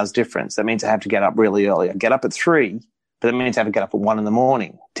 3 hours difference. That means I have to get up really early. I get up at 3, but that means I have to get up at 1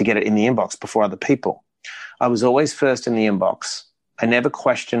 a.m. to get it in the inbox before other people. I was always first in the inbox. I never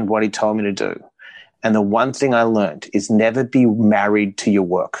questioned what he told me to do. And the one thing I learned is never be married to your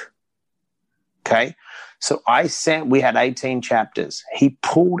work. Okay? So we had 18 chapters. He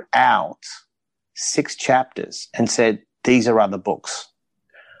pulled out 6 chapters and said, these are other books.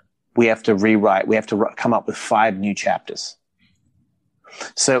 We have to rewrite. We have to come up with 5 new chapters.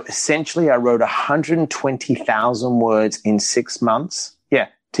 So essentially, I wrote 120,000 words in 6 months. Yeah,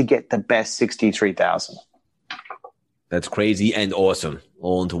 to get the best 63,000. That's crazy and awesome,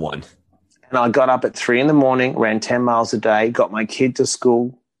 all into one. And I got up at 3 a.m, ran 10 miles a day, got my kid to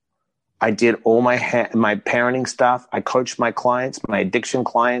school. I did all my parenting stuff. I coached my clients, my addiction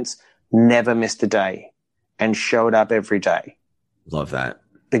clients, never missed a day, and showed up every day. Love that.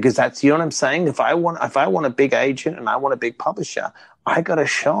 Because that's, you know what I'm saying? If I want a big agent and I want a big publisher, I got to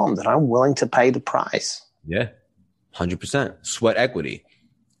show them that I'm willing to pay the price. Yeah. 100%. Sweat equity.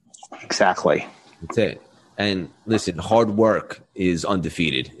 Exactly. That's it. And listen, hard work is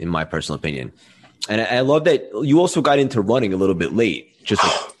undefeated in my personal opinion. And I love that you also got into running a little bit late. Just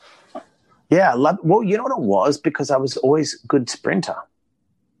yeah. Well, you know what it was? Because I was always a good sprinter.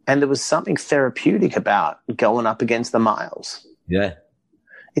 And there was something therapeutic about going up against the miles. Yeah.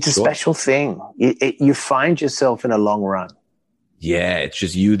 It's a special thing. You find yourself in a long run. Yeah, it's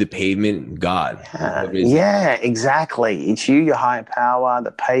just you, the pavement, and God. Yeah, exactly. It's you, your higher power,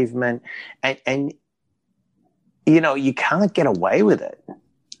 the pavement, and you know, you can't get away with it.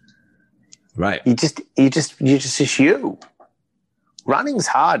 Right. You're just you. Running's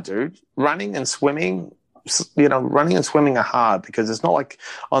hard, dude. Running and swimming are hard because it's not like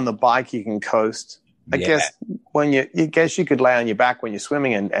on the bike you can coast. I guess you could lay on your back when you're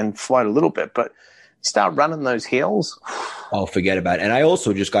swimming and float a little bit, but start running those hills. Oh, forget about it. And I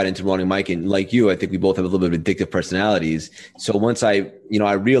also just got into running, Mike, and like you, I think we both have a little bit of addictive personalities. So once I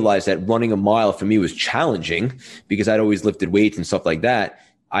realized that running a mile for me was challenging because I'd always lifted weights and stuff like that.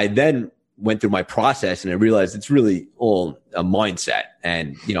 I then went through my process and I realized it's really all a mindset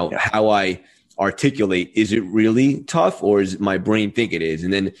and, how I articulate, is it really tough or is my brain think it is?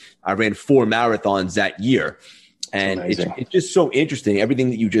 And then I ran 4 marathons that year. And it's just so interesting. Everything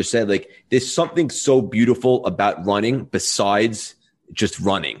that you just said, like there's something so beautiful about running besides just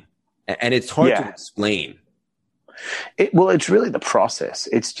running. And it's hard to explain. It's really the process.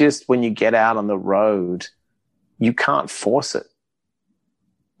 It's just when you get out on the road, you can't force it.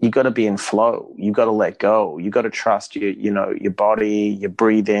 You got to be in flow. You got to let go. You got to trust your body, your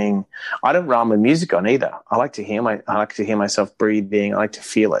breathing. I don't run with music on either. I like to hear myself breathing. I like to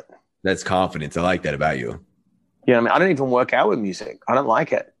feel it. That's confidence. I like that about you. You know what I mean? I don't even work out with music. I don't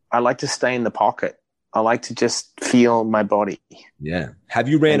like it. I like to stay in the pocket. I like to just feel my body. Yeah. Have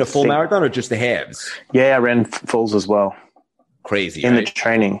you ran a full marathon or just the halves? Yeah, I ran fulls as well. Crazy. In the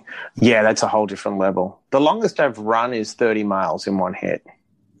training. Yeah, that's a whole different level. The longest I've run is 30 miles in one hit.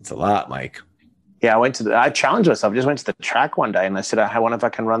 It's a lot, Mike. Yeah, I challenged myself. I just went to the track one day and I said, I wonder if I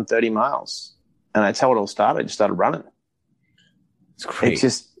can run 30 miles. And that's how it all started. I just started running. It's crazy.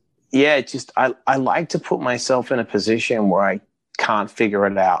 I like to put myself in a position where I can't figure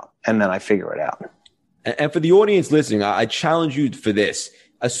it out, and then I figure it out. And for the audience listening, I challenge you for this.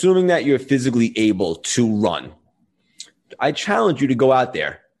 Assuming that you're physically able to run, I challenge you to go out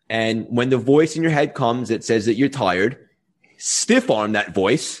there. And when the voice in your head comes that says that you're tired, stiff arm that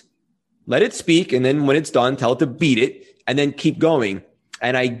voice, let it speak. And then when it's done, tell it to beat it and then keep going.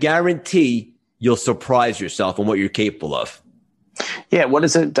 And I guarantee you'll surprise yourself on what you're capable of. Yeah, what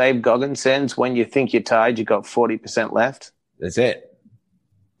is it Dave Goggins says? When you think you're tired, you got 40% left. That's it.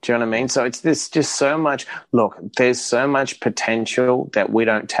 Do you know what I mean? So there's just so much. Look, there's so much potential that we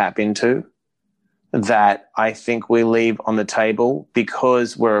don't tap into that I think we leave on the table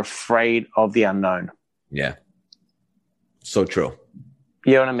because we're afraid of the unknown. Yeah. So true.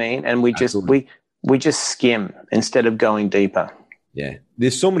 You know what I mean? And we just skim instead of going deeper. Yeah.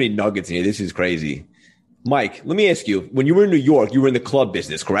 There's so many nuggets in here. This is crazy. Mike, let me ask you, when you were in New York, you were in the club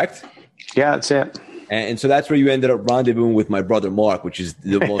business, correct? Yeah, that's it. And so that's where you ended up rendezvousing with my brother, Mark, which is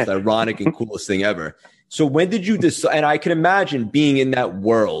the most ironic and coolest thing ever. So when did you decide? And I can imagine being in that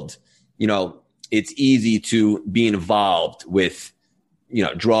world, it's easy to be involved with,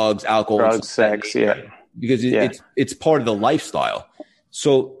 drugs, alcohol. Sex, yeah. Because it's part of the lifestyle.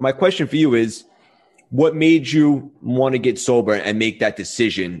 So my question for you is, what made you want to get sober and make that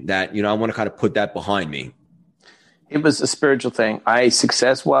decision that, I want to kind of put that behind me? It was a spiritual thing.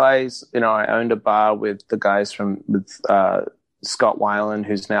 Success-wise, I owned a bar with the guys with Scott Weiland,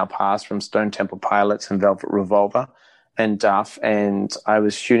 who's now passed, from Stone Temple Pilots and Velvet Revolver and Duff. And I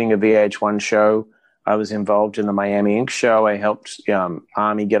was shooting a VH1 show. I was involved in the Miami Ink show. I helped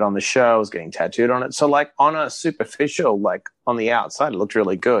Army get on the show. I was getting tattooed on it. So like on a superficial, like on the outside, it looked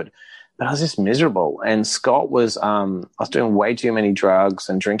really good. But I was just miserable. And Scott was, I was doing way too many drugs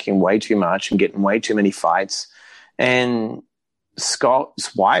and drinking way too much and getting way too many fights. And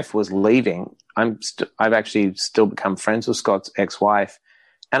Scott's wife was leaving. I've actually still become friends with Scott's ex-wife.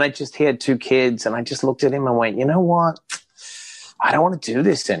 And he had 2 kids. And I just looked at him and went, you know what? I don't want to do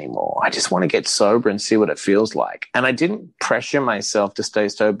this anymore. I just want to get sober and see what it feels like. And I didn't pressure myself to stay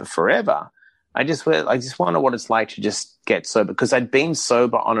sober forever. I just wonder what it's like to just get sober, because I'd been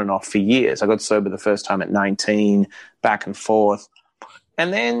sober on and off for years. I got sober the first time at 19, back and forth.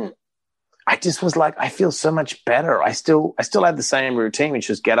 And then I just was like, I feel so much better. I still have the same routine, which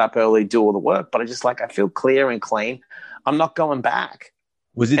is get up early, do all the work, but I feel clear and clean. I'm not going back.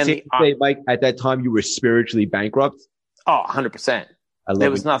 Was it safe to say, Mike, at that time you were spiritually bankrupt? Oh, 100%.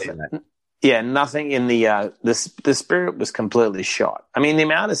 There was nothing. Yeah, nothing in the spirit was completely shot. I mean, the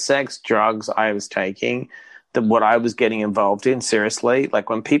amount of sex, drugs I was taking, what I was getting involved in, seriously, like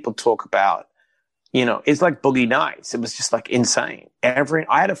when people talk about, it's like boogie nights. It was just like insane. I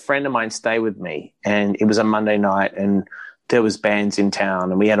had a friend of mine stay with me, and it was a Monday night, and there was bands in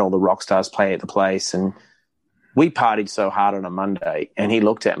town, and we had all the rock stars play at the place, and we partied so hard on a Monday. And he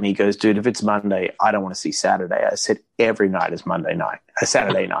looked at me, he goes, dude, if it's Monday, I don't want to see Saturday. I said, every night is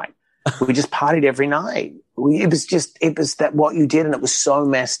Saturday night. We just partied every night. It was that what you did, and it was so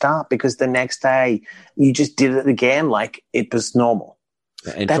messed up because the next day you just did it again like it was normal.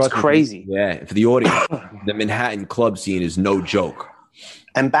 And that's crazy. Yeah, for the audience, the Manhattan club scene is no joke.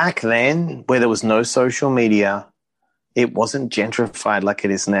 And back then, where there was no social media, it wasn't gentrified like it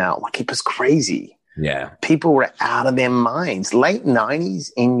is now. Like, it was crazy. Yeah. People were out of their minds. Late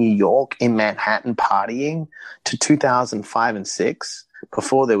 90s in New York, in Manhattan, partying to 2005 and 6.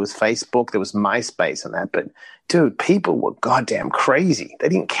 Before there was Facebook, there was MySpace and that. But, dude, people were goddamn crazy. They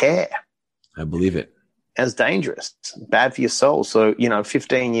didn't care. I believe it. It was dangerous, bad for your soul. So,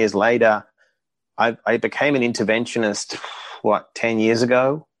 15 years later, I became an interventionist, 10 years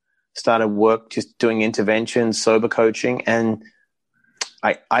ago? Started work just doing interventions, sober coaching. And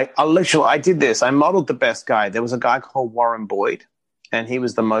I did this. I modeled the best guy. There was a guy called Warren Boyd, and he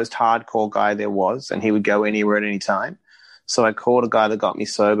was the most hardcore guy there was, and he would go anywhere at any time. So I called a guy that got me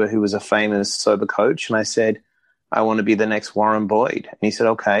sober who was a famous sober coach, and I said, I want to be the next Warren Boyd. And he said,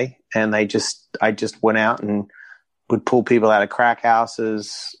 okay. And I just went out and would pull people out of crack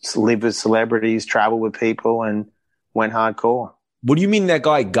houses, live with celebrities, travel with people, and went hardcore. What do you mean that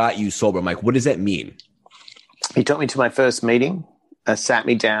guy got you sober, Mike? What does that mean? He took me to my first meeting, sat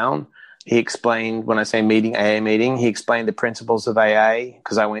me down. He explained, when I say meeting, AA meeting, he explained the principles of AA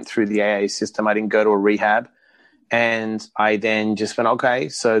because I went through the AA system. I didn't go to a rehab. And I then just went, okay,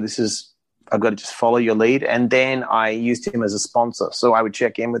 so I've got to just follow your lead. And then I used him as a sponsor. So I would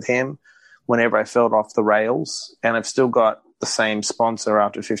check in with him whenever I felt off the rails. And I've still got the same sponsor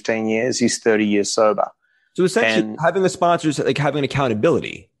after 15 years. He's 30 years sober. So essentially having a sponsor is like having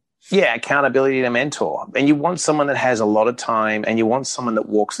accountability. Yeah, accountability and a mentor. And you want someone that has a lot of time, and you want someone that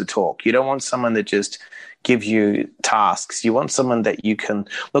walks the talk. You don't want someone that just gives you tasks. You want someone that you can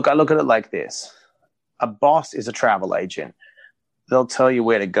 – I look at it like this. A boss is a travel agent. They'll tell you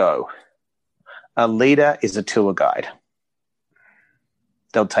where to go. A leader is a tour guide.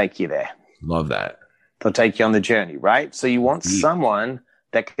 They'll take you there. Love that. They'll take you on the journey, right? So you want someone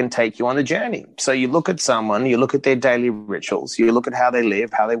that can take you on the journey. So you look at someone, you look at their daily rituals, you look at how they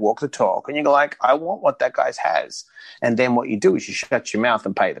live, how they walk the talk, and you go like, I want what that guy has. And then what you do is you shut your mouth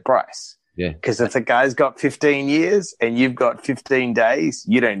and pay the price. Yeah. Because if the guy's got 15 years and you've got 15 days,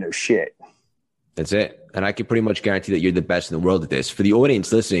 you don't know shit. That's it. And I can pretty much guarantee that you're the best in the world at this. For the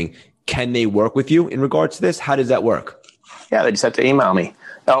audience listening, can they work with you in regards to this? How does that work? Yeah, they just have to email me.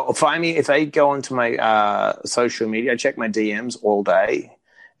 Find me if they go onto my social media. I check my DMs all day,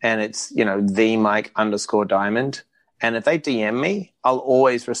 and it's the Mike_Diamond. And if they DM me, I'll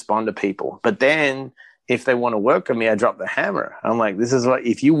always respond to people. But then if they want to work with me, I drop the hammer. I'm like, this is what,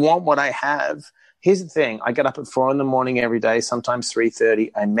 if you want what I have. Here's the thing: I get up at 4 a.m. every day, sometimes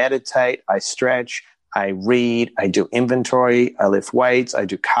 3:30. I meditate, I stretch, I read, I do inventory, I lift weights, I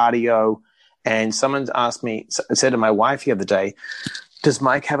do cardio. And someone asked me, said to my wife the other day, does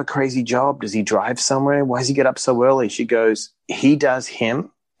Mike have a crazy job? Does he drive somewhere? Why does he get up so early? She goes, he does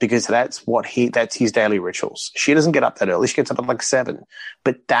him because that's his daily rituals. She doesn't get up that early. She gets up at like 7.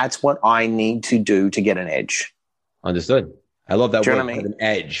 But that's what I need to do to get an edge. Understood. I love that word, I mean? An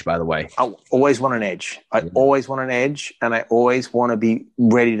edge, by the way. I always want an edge. I always want an edge, and I always want to be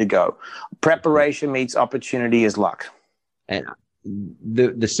ready to go. Preparation meets opportunity is luck. And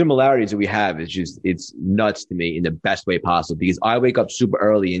the similarities that we have is just, it's nuts to me in the best way possible, because I wake up super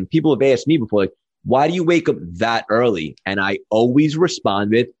early, and people have asked me before, like, why do you wake up that early? And I always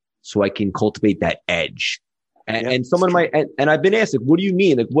respond with, so I can cultivate that edge. And someone might, and I've been asked, like, what do you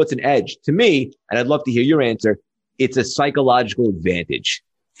mean? Like, what's an edge? To me, and I'd love to hear your answer, it's a psychological advantage.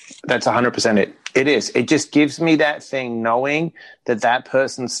 That's 100% it. It is. It just gives me that thing knowing that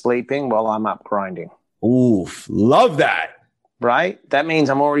person's sleeping while I'm up grinding. Oof. Love that. Right? That means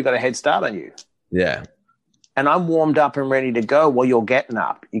I'm already got a head start on you. Yeah. And I'm warmed up and ready to go while you're getting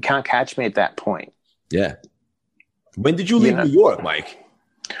up. You can't catch me at that point. Yeah. When did you leave New York, Mike?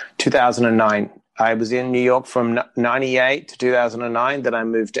 2009. I was in New York from 98 to 2009. Then I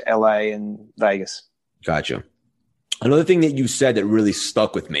moved to LA and Vegas. Gotcha. Another thing that you said that really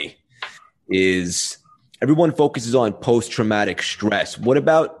stuck with me is everyone focuses on post-traumatic stress. What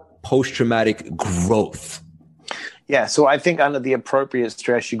about post-traumatic growth? Yeah, so I think under the appropriate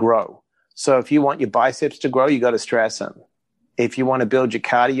stress, you grow. So if you want your biceps to grow, you got to stress them. If you want to build your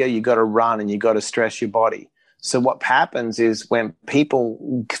cardio, you got to run and you got to stress your body. So what happens is when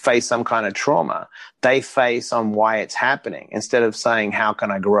people face some kind of trauma, they face on why it's happening instead of saying, how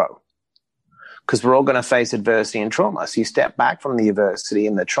can I grow? Because we're all going to face adversity and trauma. So you step back from the adversity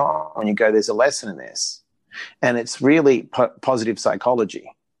and the trauma and you go, there's a lesson in this. And it's really positive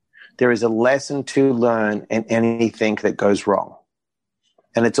psychology. There is a lesson to learn in anything that goes wrong.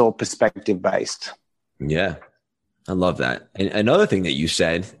 And it's all perspective based. Yeah. I love that. And another thing that you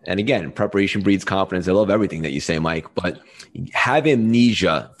said, and again, preparation breeds confidence. I love everything that you say, Mike, but have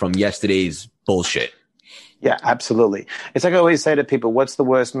amnesia from yesterday's bullshit. Yeah, absolutely. It's like I always say to people, what's the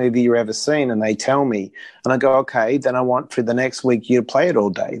worst movie you've ever seen? And they tell me, and I go, okay, then I want for the next week you to play it all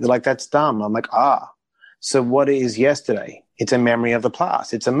day. They're like, that's dumb. I'm like, so what is yesterday? It's a memory of the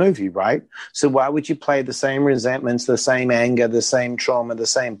past. It's a movie, right? So why would you play the same resentments, the same anger, the same trauma, the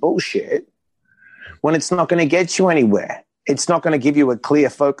same bullshit when it's not going to get you anywhere? It's not going to give you a clear,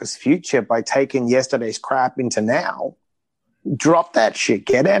 focused future by taking yesterday's crap into now. Drop that shit.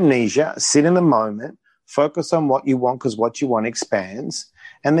 Get amnesia. Sit in the moment. Focus on what you want because what you want expands.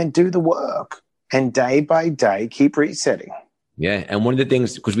 And then do the work. And day by day, keep resetting. Yeah. And one of the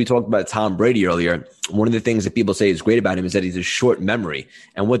things, because we talked about Tom Brady earlier, one of the things that people say is great about him is that he's a short memory.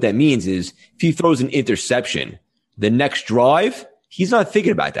 And what that means is if he throws an interception, the next drive, he's not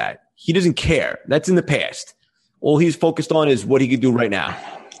thinking about that. He doesn't care. That's in the past. All he's focused on is what he can do right now.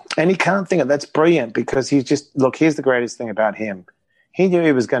 And he can't think of that's brilliant because he's just, look, here's the greatest thing about him. He knew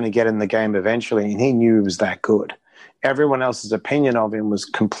he was going to get in the game eventually, and he knew he was that good. Everyone else's opinion of him was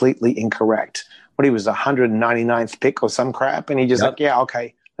completely incorrect. What, he was 199th pick or some crap, and he just like, yeah,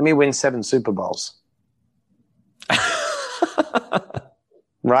 okay, let me win 7 Super Bowls.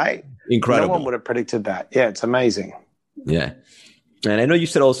 Right? Incredible. No one would have predicted that. Yeah, it's amazing. Yeah. And I know you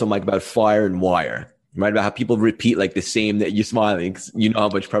said also, Mike, about fire and wire, right? About how people repeat like the same, that you're smiling. You know how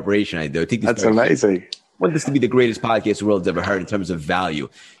much preparation I do. I think that's amazing. I want this to be the greatest podcast the world's ever heard in terms of value.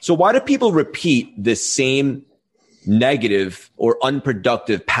 So why do people repeat the same negative or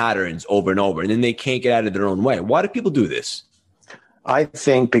unproductive patterns over and over, and then they can't get out of their own way? Why do people do this? I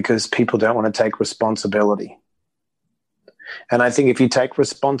think because people don't want to take responsibility. And I think if you take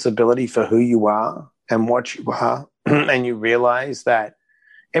responsibility for who you are and what you are, and you realize that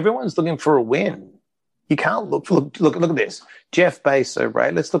everyone's looking for a win. You can't look at this. Jeff Bezos,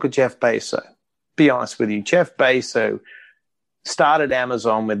 right? Let's look at Jeff Bezos. Be honest with you. Jeff Bezos started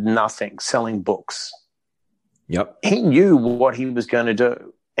Amazon with nothing, selling books. Yep. He knew what he was going to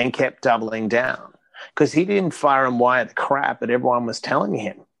do and kept doubling down because he didn't fire and wire the crap that everyone was telling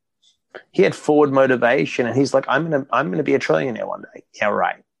him. He had forward motivation, and he's like, I'm gonna be a trillionaire one day. Yeah,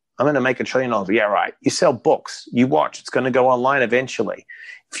 right. I'm going to make $1 trillion. Yeah, right. You sell books. You watch. It's going to go online eventually.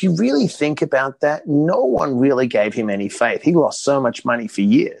 If you really think about that, no one really gave him any faith. He lost so much money for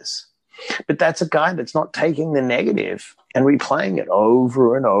years. But that's a guy that's not taking the negative and replaying it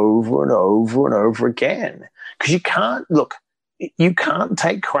over and over and over and over again. Because you can't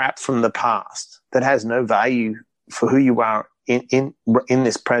take crap from the past that has no value for who you are in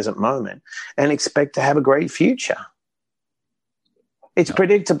this present moment and expect to have a great future. It's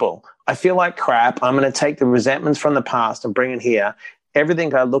predictable. I feel like crap. I'm going to take the resentments from the past and bring it here.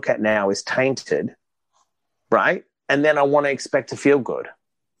 Everything I look at now is tainted, right? And then I want to expect to feel good.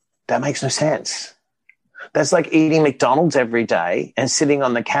 That makes no sense. That's like eating McDonald's every day and sitting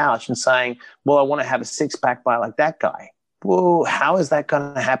on the couch and saying, well, I want to have a six-pack by like that guy. Well, how is that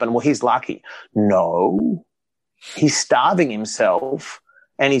going to happen? Well, he's lucky. No, he's starving himself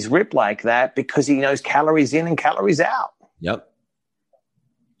and he's ripped like that because he knows calories in and calories out. Yep.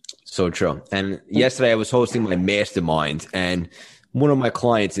 So true. And yesterday I was hosting my mastermind, and one of my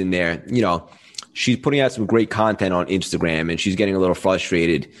clients in there, she's putting out some great content on Instagram and she's getting a little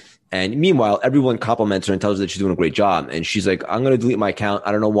frustrated. And meanwhile, everyone compliments her and tells her that she's doing a great job. And she's like, I'm going to delete my account.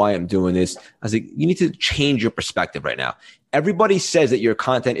 I don't know why I'm doing this. I was like, you need to change your perspective right now. Everybody says that your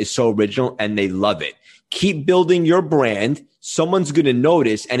content is so original and they love it. Keep building your brand. Someone's going to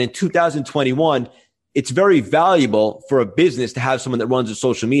notice. And in 2021, it's very valuable for a business to have someone that runs a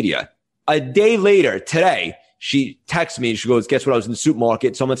social media. A day later, today, she texts me and she goes, guess what? I was in the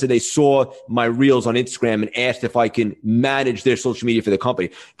supermarket. Someone said they saw my reels on Instagram and asked if I can manage their social media for the company.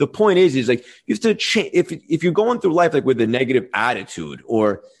 The point is like, you have to change. If you're going through life like with a negative attitude,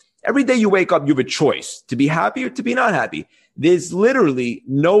 or every day you wake up, you have a choice to be happy or to be not happy. There's literally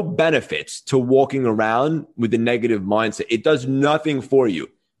no benefits to walking around with a negative mindset. It does nothing for you.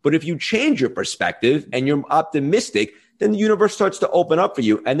 But if you change your perspective and you're optimistic, then the universe starts to open up for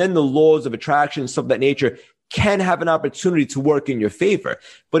you. And then the laws of attraction, stuff of that nature, can have an opportunity to work in your favor.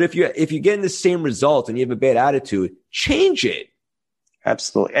 But if you're getting the same result and you have a bad attitude, change it.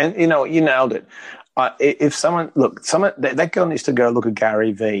 Absolutely. And you nailed it. If that girl needs to go look at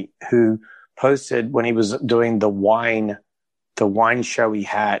Gary Vee, who posted when he was doing the wine show he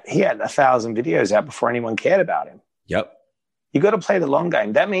had 1,000 videos out before anyone cared about him. Yep. You got to play the long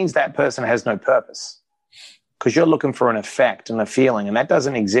game. That means that person has no purpose because you're looking for an effect and a feeling, and that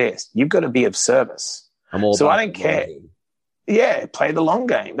doesn't exist. You've got to be of service. I don't care. Yeah, play the long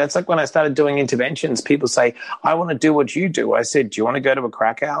game. That's like when I started doing interventions, people say, I want to do what you do. I said, do you want to go to a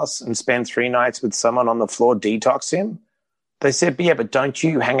crack house and spend 3 nights with someone on the floor detoxing? They said, yeah, but don't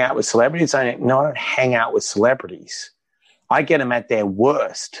you hang out with celebrities? I said, no, I don't hang out with celebrities. I get them at their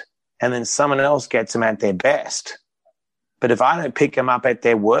worst, and then someone else gets them at their best. But if I don't pick them up at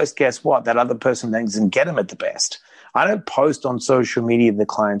their worst, guess what? That other person then doesn't get them at the best. I don't post on social media the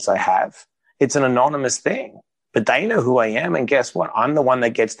clients I have. It's an anonymous thing. But they know who I am, and guess what? I'm the one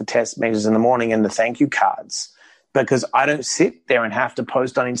that gets the text messages in the morning and the thank you cards because I don't sit there and have to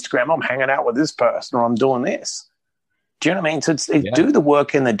post on Instagram, I'm hanging out with this person or I'm doing this. Do you know what I mean? So do the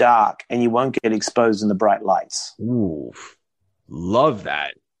work in the dark and you won't get exposed in the bright lights. Ooh, love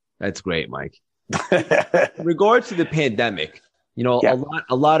that. That's great, Mike. In regards to the pandemic,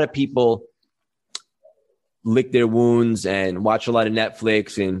 a lot of people lick their wounds and watch a lot of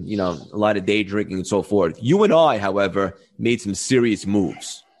Netflix and, a lot of day drinking and so forth. You and I, however, made some serious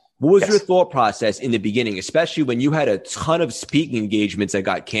moves. What was your thought process in the beginning, especially when you had a ton of speaking engagements that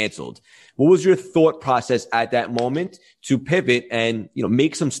got canceled? What was your thought process at that moment to pivot and,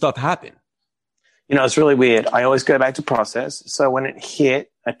 make some stuff happen? It's really weird. I always go back to process. So when it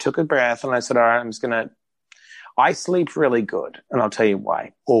hit, I took a breath and I said, all right, I sleep really good. And I'll tell you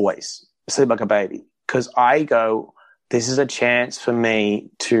why. Always. I sleep like a baby. Because I go, this is a chance for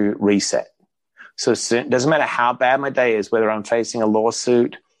me to reset. So it doesn't matter how bad my day is, whether I'm facing a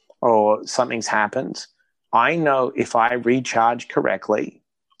lawsuit or something's happened. I know if I recharge correctly,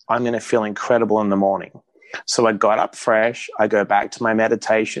 I'm going to feel incredible in the morning. So I got up fresh. I go back to my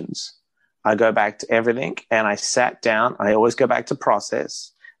meditations. I go back to everything. And I sat down. I always go back to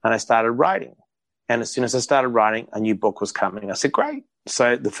process. And I started writing. And as soon as I started writing, a new book was coming. I said, great.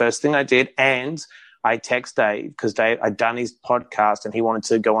 So the first thing I did, and I text Dave because Dave, I'd done his podcast and he wanted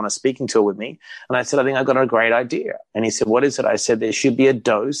to go on a speaking tour with me. And I said, I think I've got a great idea. And he said, what is it? I said, there should be a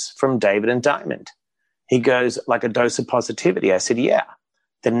dose from David and Diamond. He goes, like a dose of positivity. I said, yeah.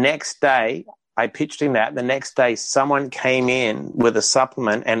 The next day, I pitched him that. The next day, someone came in with a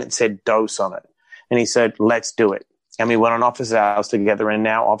supplement and it said dose on it. And he said, let's do it. And we went on office hours together. And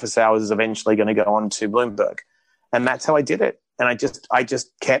now office hours is eventually going to go on to Bloomberg. And that's how I did it. And I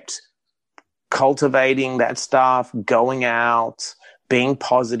just kept cultivating that stuff, going out, being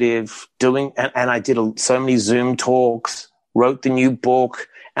positive, doing, and I did so many Zoom talks, wrote the new book,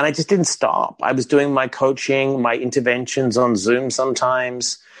 and I just didn't stop. I was doing my coaching, my interventions on Zoom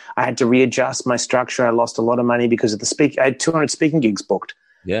sometimes. I had to readjust my structure. I lost a lot of money because of the speak. I had 200 speaking gigs booked.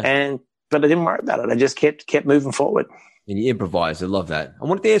 Yeah. But I didn't worry about it. I just kept moving forward. And you improvised. I love that. I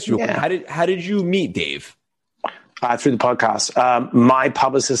wanted to ask you, how did you meet Dave? Through the podcast. My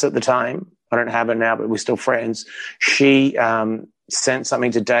publicist at the time, I don't have her now, but we're still friends. She sent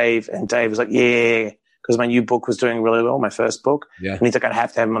something to Dave, and Dave was like, yeah, because my new book was doing really well, my first book. Yeah. And he's like, I'd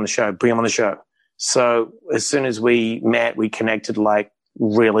have to have him on the show, bring him on the show. So as soon as we met, we connected like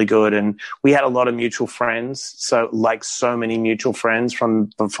really good. And we had a lot of mutual friends. So like so many mutual friends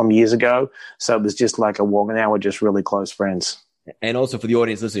from years ago. So it was just like a walk. Now we're just really close friends. And also for the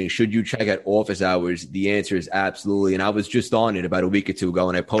audience listening, should you check out Office Hours? The answer is absolutely. And I was just on it about a week or two ago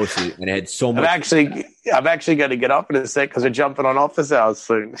and I posted it and it had so much. I'm actually going to get up in a sec because we're jumping on Office Hours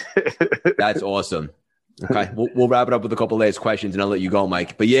soon. That's awesome. Okay. We'll wrap it up with a couple last questions and I'll let you go,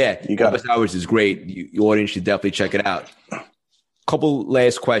 Mike. But yeah, Office Hours is great. Your audience should definitely check it out. Couple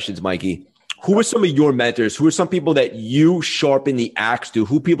last questions, Mikey. Who are some of your mentors? Who are some people that you sharpen the axe to?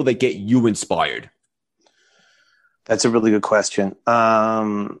 Who are people that get you inspired? That's a really good question.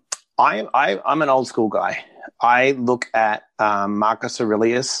 I'm an old school guy. I look at Marcus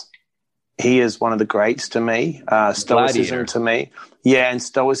Aurelius. He is one of the greats to me. Stoicism to me. Yeah, and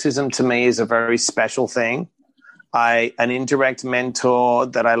Stoicism to me is a very special thing. An indirect mentor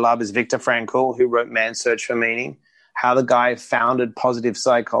that I love is Viktor Frankl, who wrote Man's Search for Meaning. How the guy founded positive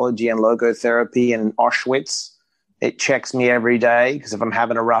psychology and logotherapy in Auschwitz. It checks me every day because if I'm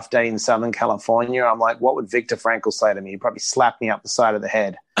having a rough day in Southern California, I'm like, what would Viktor Frankl say to me? He'd probably slap me up the side of the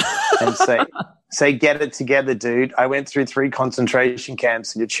head. and say, get it together, dude. I went through 3 concentration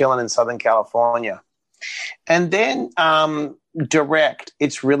camps and you're chilling in Southern California. And then direct,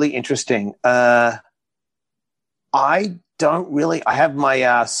 it's really interesting. I have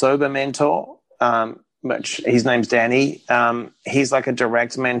my sober mentor, which his name's Danny. He's like a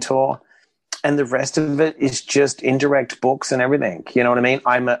direct mentor. And the rest of it is just indirect books and everything. You know what I mean?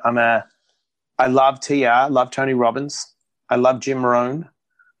 I love TR, love Tony Robbins. I love Jim Rohn.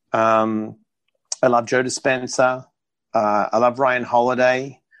 I love Joe Dispenza. I love Ryan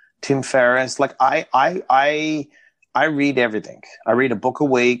Holiday, Tim Ferriss. Like I read everything. I read a book a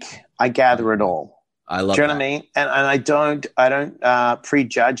week. I gather it all. I love. Do you know what I mean? And I don't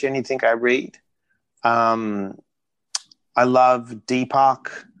prejudge anything I read. I love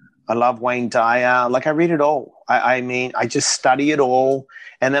Deepak. I love Wayne Dyer. Like I read it all. I mean, I just study it all,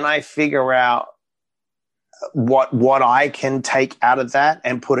 and then I figure out what I can take out of that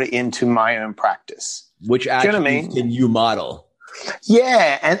and put it into my own practice. Which actually can you model?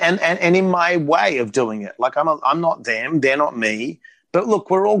 Yeah, and in my way of doing it. Like I'm not them, they're not me. But look,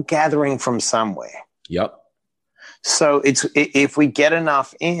 we're all gathering from somewhere. Yep. So if we get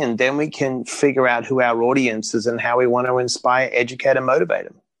enough in, then we can figure out who our audience is and how we want to inspire, educate, and motivate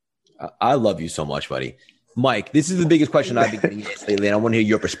them. I love you so much, buddy. Mike, this is the biggest question I've been getting lately, and I want to hear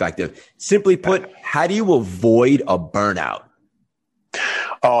your perspective. Simply put, how do you avoid a burnout?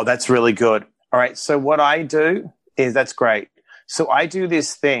 Oh, that's really good. All right. So what I do is that's great. So I do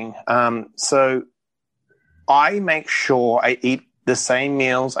this thing. So I make sure I eat the same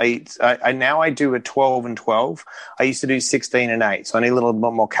meals. I now do a 12 and 12. I used to do 16 and 8. So I need a little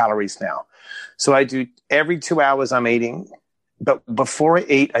bit more calories now. So I do every 2 hours I'm eating. But before I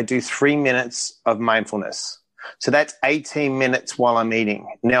eat, I do 3 minutes of mindfulness. So that's 18 minutes while I'm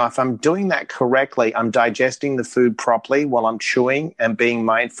eating. Now, if I'm doing that correctly, I'm digesting the food properly while I'm chewing and being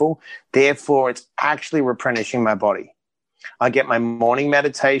mindful. Therefore, it's actually replenishing my body. I get my morning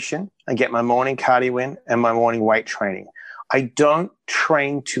meditation, I get my morning cardio in, and my morning weight training. I don't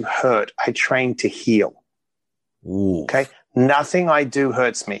train to hurt. I train to heal. Ooh. Okay? Nothing I do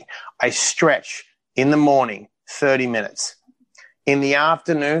hurts me. I stretch in the morning, 30 minutes. In the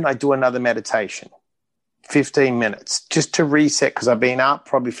afternoon, I do another meditation, 15 minutes, just to reset because I've been up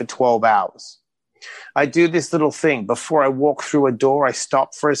probably for 12 hours. I do this little thing. Before I walk through a door, I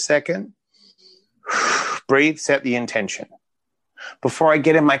stop for a second, breathe, set the intention. Before I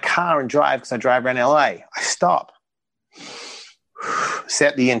get in my car and drive, because I drive around LA, I stop,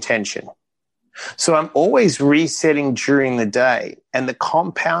 set the intention. So I'm always resetting during the day, and the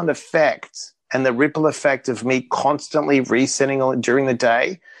compound effect and the ripple effect of me constantly resetting during the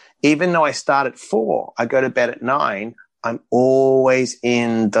day, even though I start at 4, I go to bed at 9, I'm always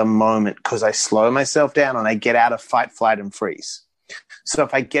in the moment because I slow myself down and I get out of fight, flight, and freeze. So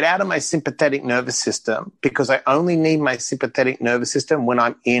if I get out of my sympathetic nervous system, because I only need my sympathetic nervous system when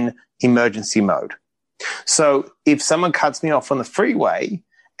I'm in emergency mode. So if someone cuts me off on the freeway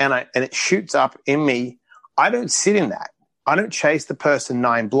and it shoots up in me, I don't sit in that. I don't chase the person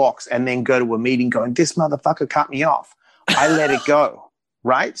 9 blocks and then go to a meeting going, this motherfucker cut me off. I let it go,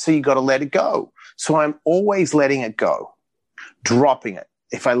 right? So you got to let it go. So I'm always letting it go, dropping it.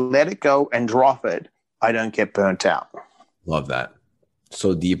 If I let it go and drop it, I don't get burnt out. Love that.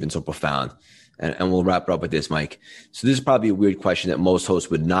 So deep and so profound. And we'll wrap it up with this, Mike. So this is probably a weird question that most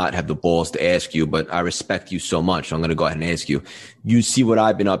hosts would not have the balls to ask you, but I respect you so much. So I'm going to go ahead and ask you. You see what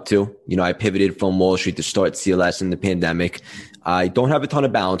I've been up to. You know, I pivoted from Wall Street to start CLS in the pandemic. I don't have a ton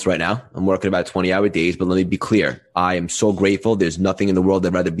of balance right now. I'm working about 20-hour days, but let me be clear. I am so grateful. There's nothing in the world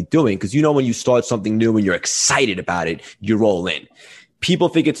I'd rather be doing because you know when you start something new and you're excited about it, you're all in. People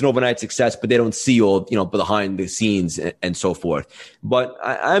think it's an overnight success, but they don't see all, you know, behind the scenes and so forth. But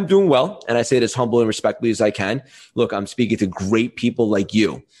I'm doing well, and I say it as humble and respectfully as I can. Look, I'm speaking to great people like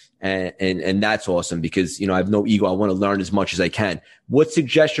you, and that's awesome because, you know, I have no ego. I want to learn as much as I can. What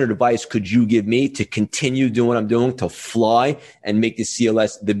suggestion or advice could you give me to continue doing what I'm doing, to fly and make the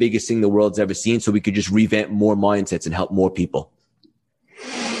CLS the biggest thing the world's ever seen so we could just revamp more mindsets and help more people?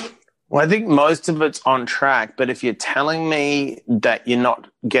 Well, I think most of it's on track, but if you're telling me that you're not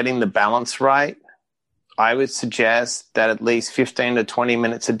getting the balance right, I would suggest that at least 15 to 20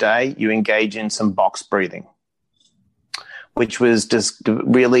 minutes a day, you engage in some box breathing, which was just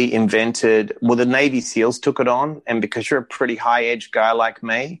really invented. Well, the Navy SEALs took it on, and because you're a pretty high-edge guy like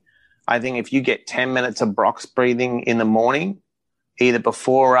me, I think if you get 10 minutes of box breathing in the morning, either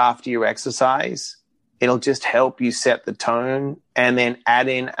before or after your exercise, it'll just help you set the tone, and then add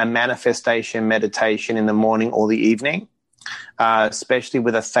in a manifestation meditation in the morning or the evening, especially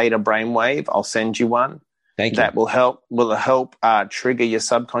with a theta brainwave. I'll send you one. Thank you. That will help trigger your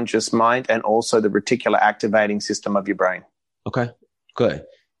subconscious mind and also the reticular activating system of your brain. Okay, good.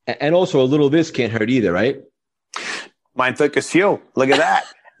 And also a little of this can't hurt either, right? Mind Focus Fuel. Look at that.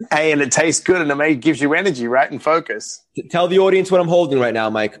 Hey, and it tastes good and it gives you energy, right? And focus. Tell the audience what I'm holding right now,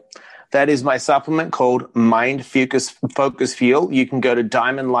 Mike. That is my supplement called Mind Focus Fuel. You can go to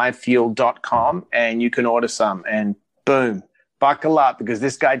diamondlifefuel.com and you can order some. And boom, buckle up because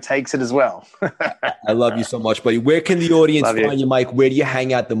this guy takes it as well. I love you so much, buddy. Where can the audience find you, Mike? Where do you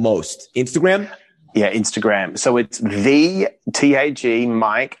hang out the most? Instagram? Yeah, Instagram. So it's the TAG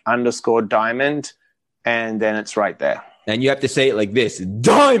Mike _Diamond. And then it's right there. And you have to say it like this.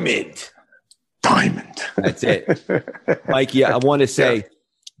 Diamond. That's it. Mikey, I want to say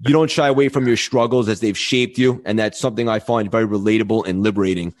you don't shy away from your struggles as they've shaped you. And that's something I find very relatable and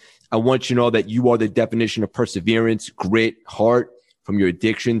liberating. I want you to know that you are the definition of perseverance, grit, heart, from your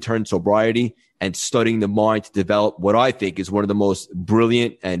addiction turned sobriety and studying the mind to develop what I think is one of the most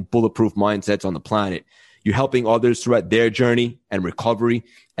brilliant and bulletproof mindsets on the planet. You're helping others throughout their journey and recovery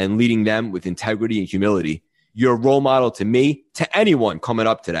and leading them with integrity and humility. You're a role model to me, to anyone coming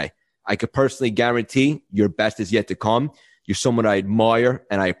up today. I could personally guarantee your best is yet to come. You're someone I admire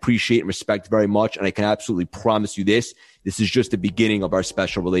and I appreciate and respect very much. And I can absolutely promise you this. This is just the beginning of our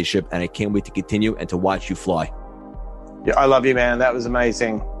special relationship. And I can't wait to continue and to watch you fly. Yeah, I love you, man. That was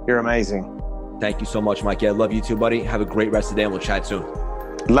amazing. You're amazing. Thank you so much, Mike. Yeah, I love you too, buddy. Have a great rest of the day and we'll chat soon.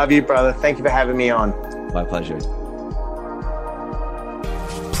 Love you, brother. Thank you for having me on. My pleasure.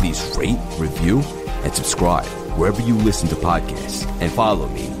 Please rate, review, and subscribe wherever you listen to podcasts. And follow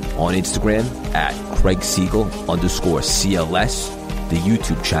me on Instagram at CraigSiegel_CLS, the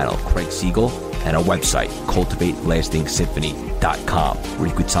YouTube channel Craig Siegel, and our website, CultivateLastingSymphony.com, where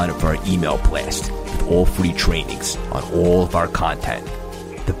you could sign up for our email blast with all free trainings on all of our content.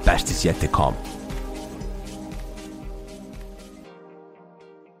 The best is yet to come.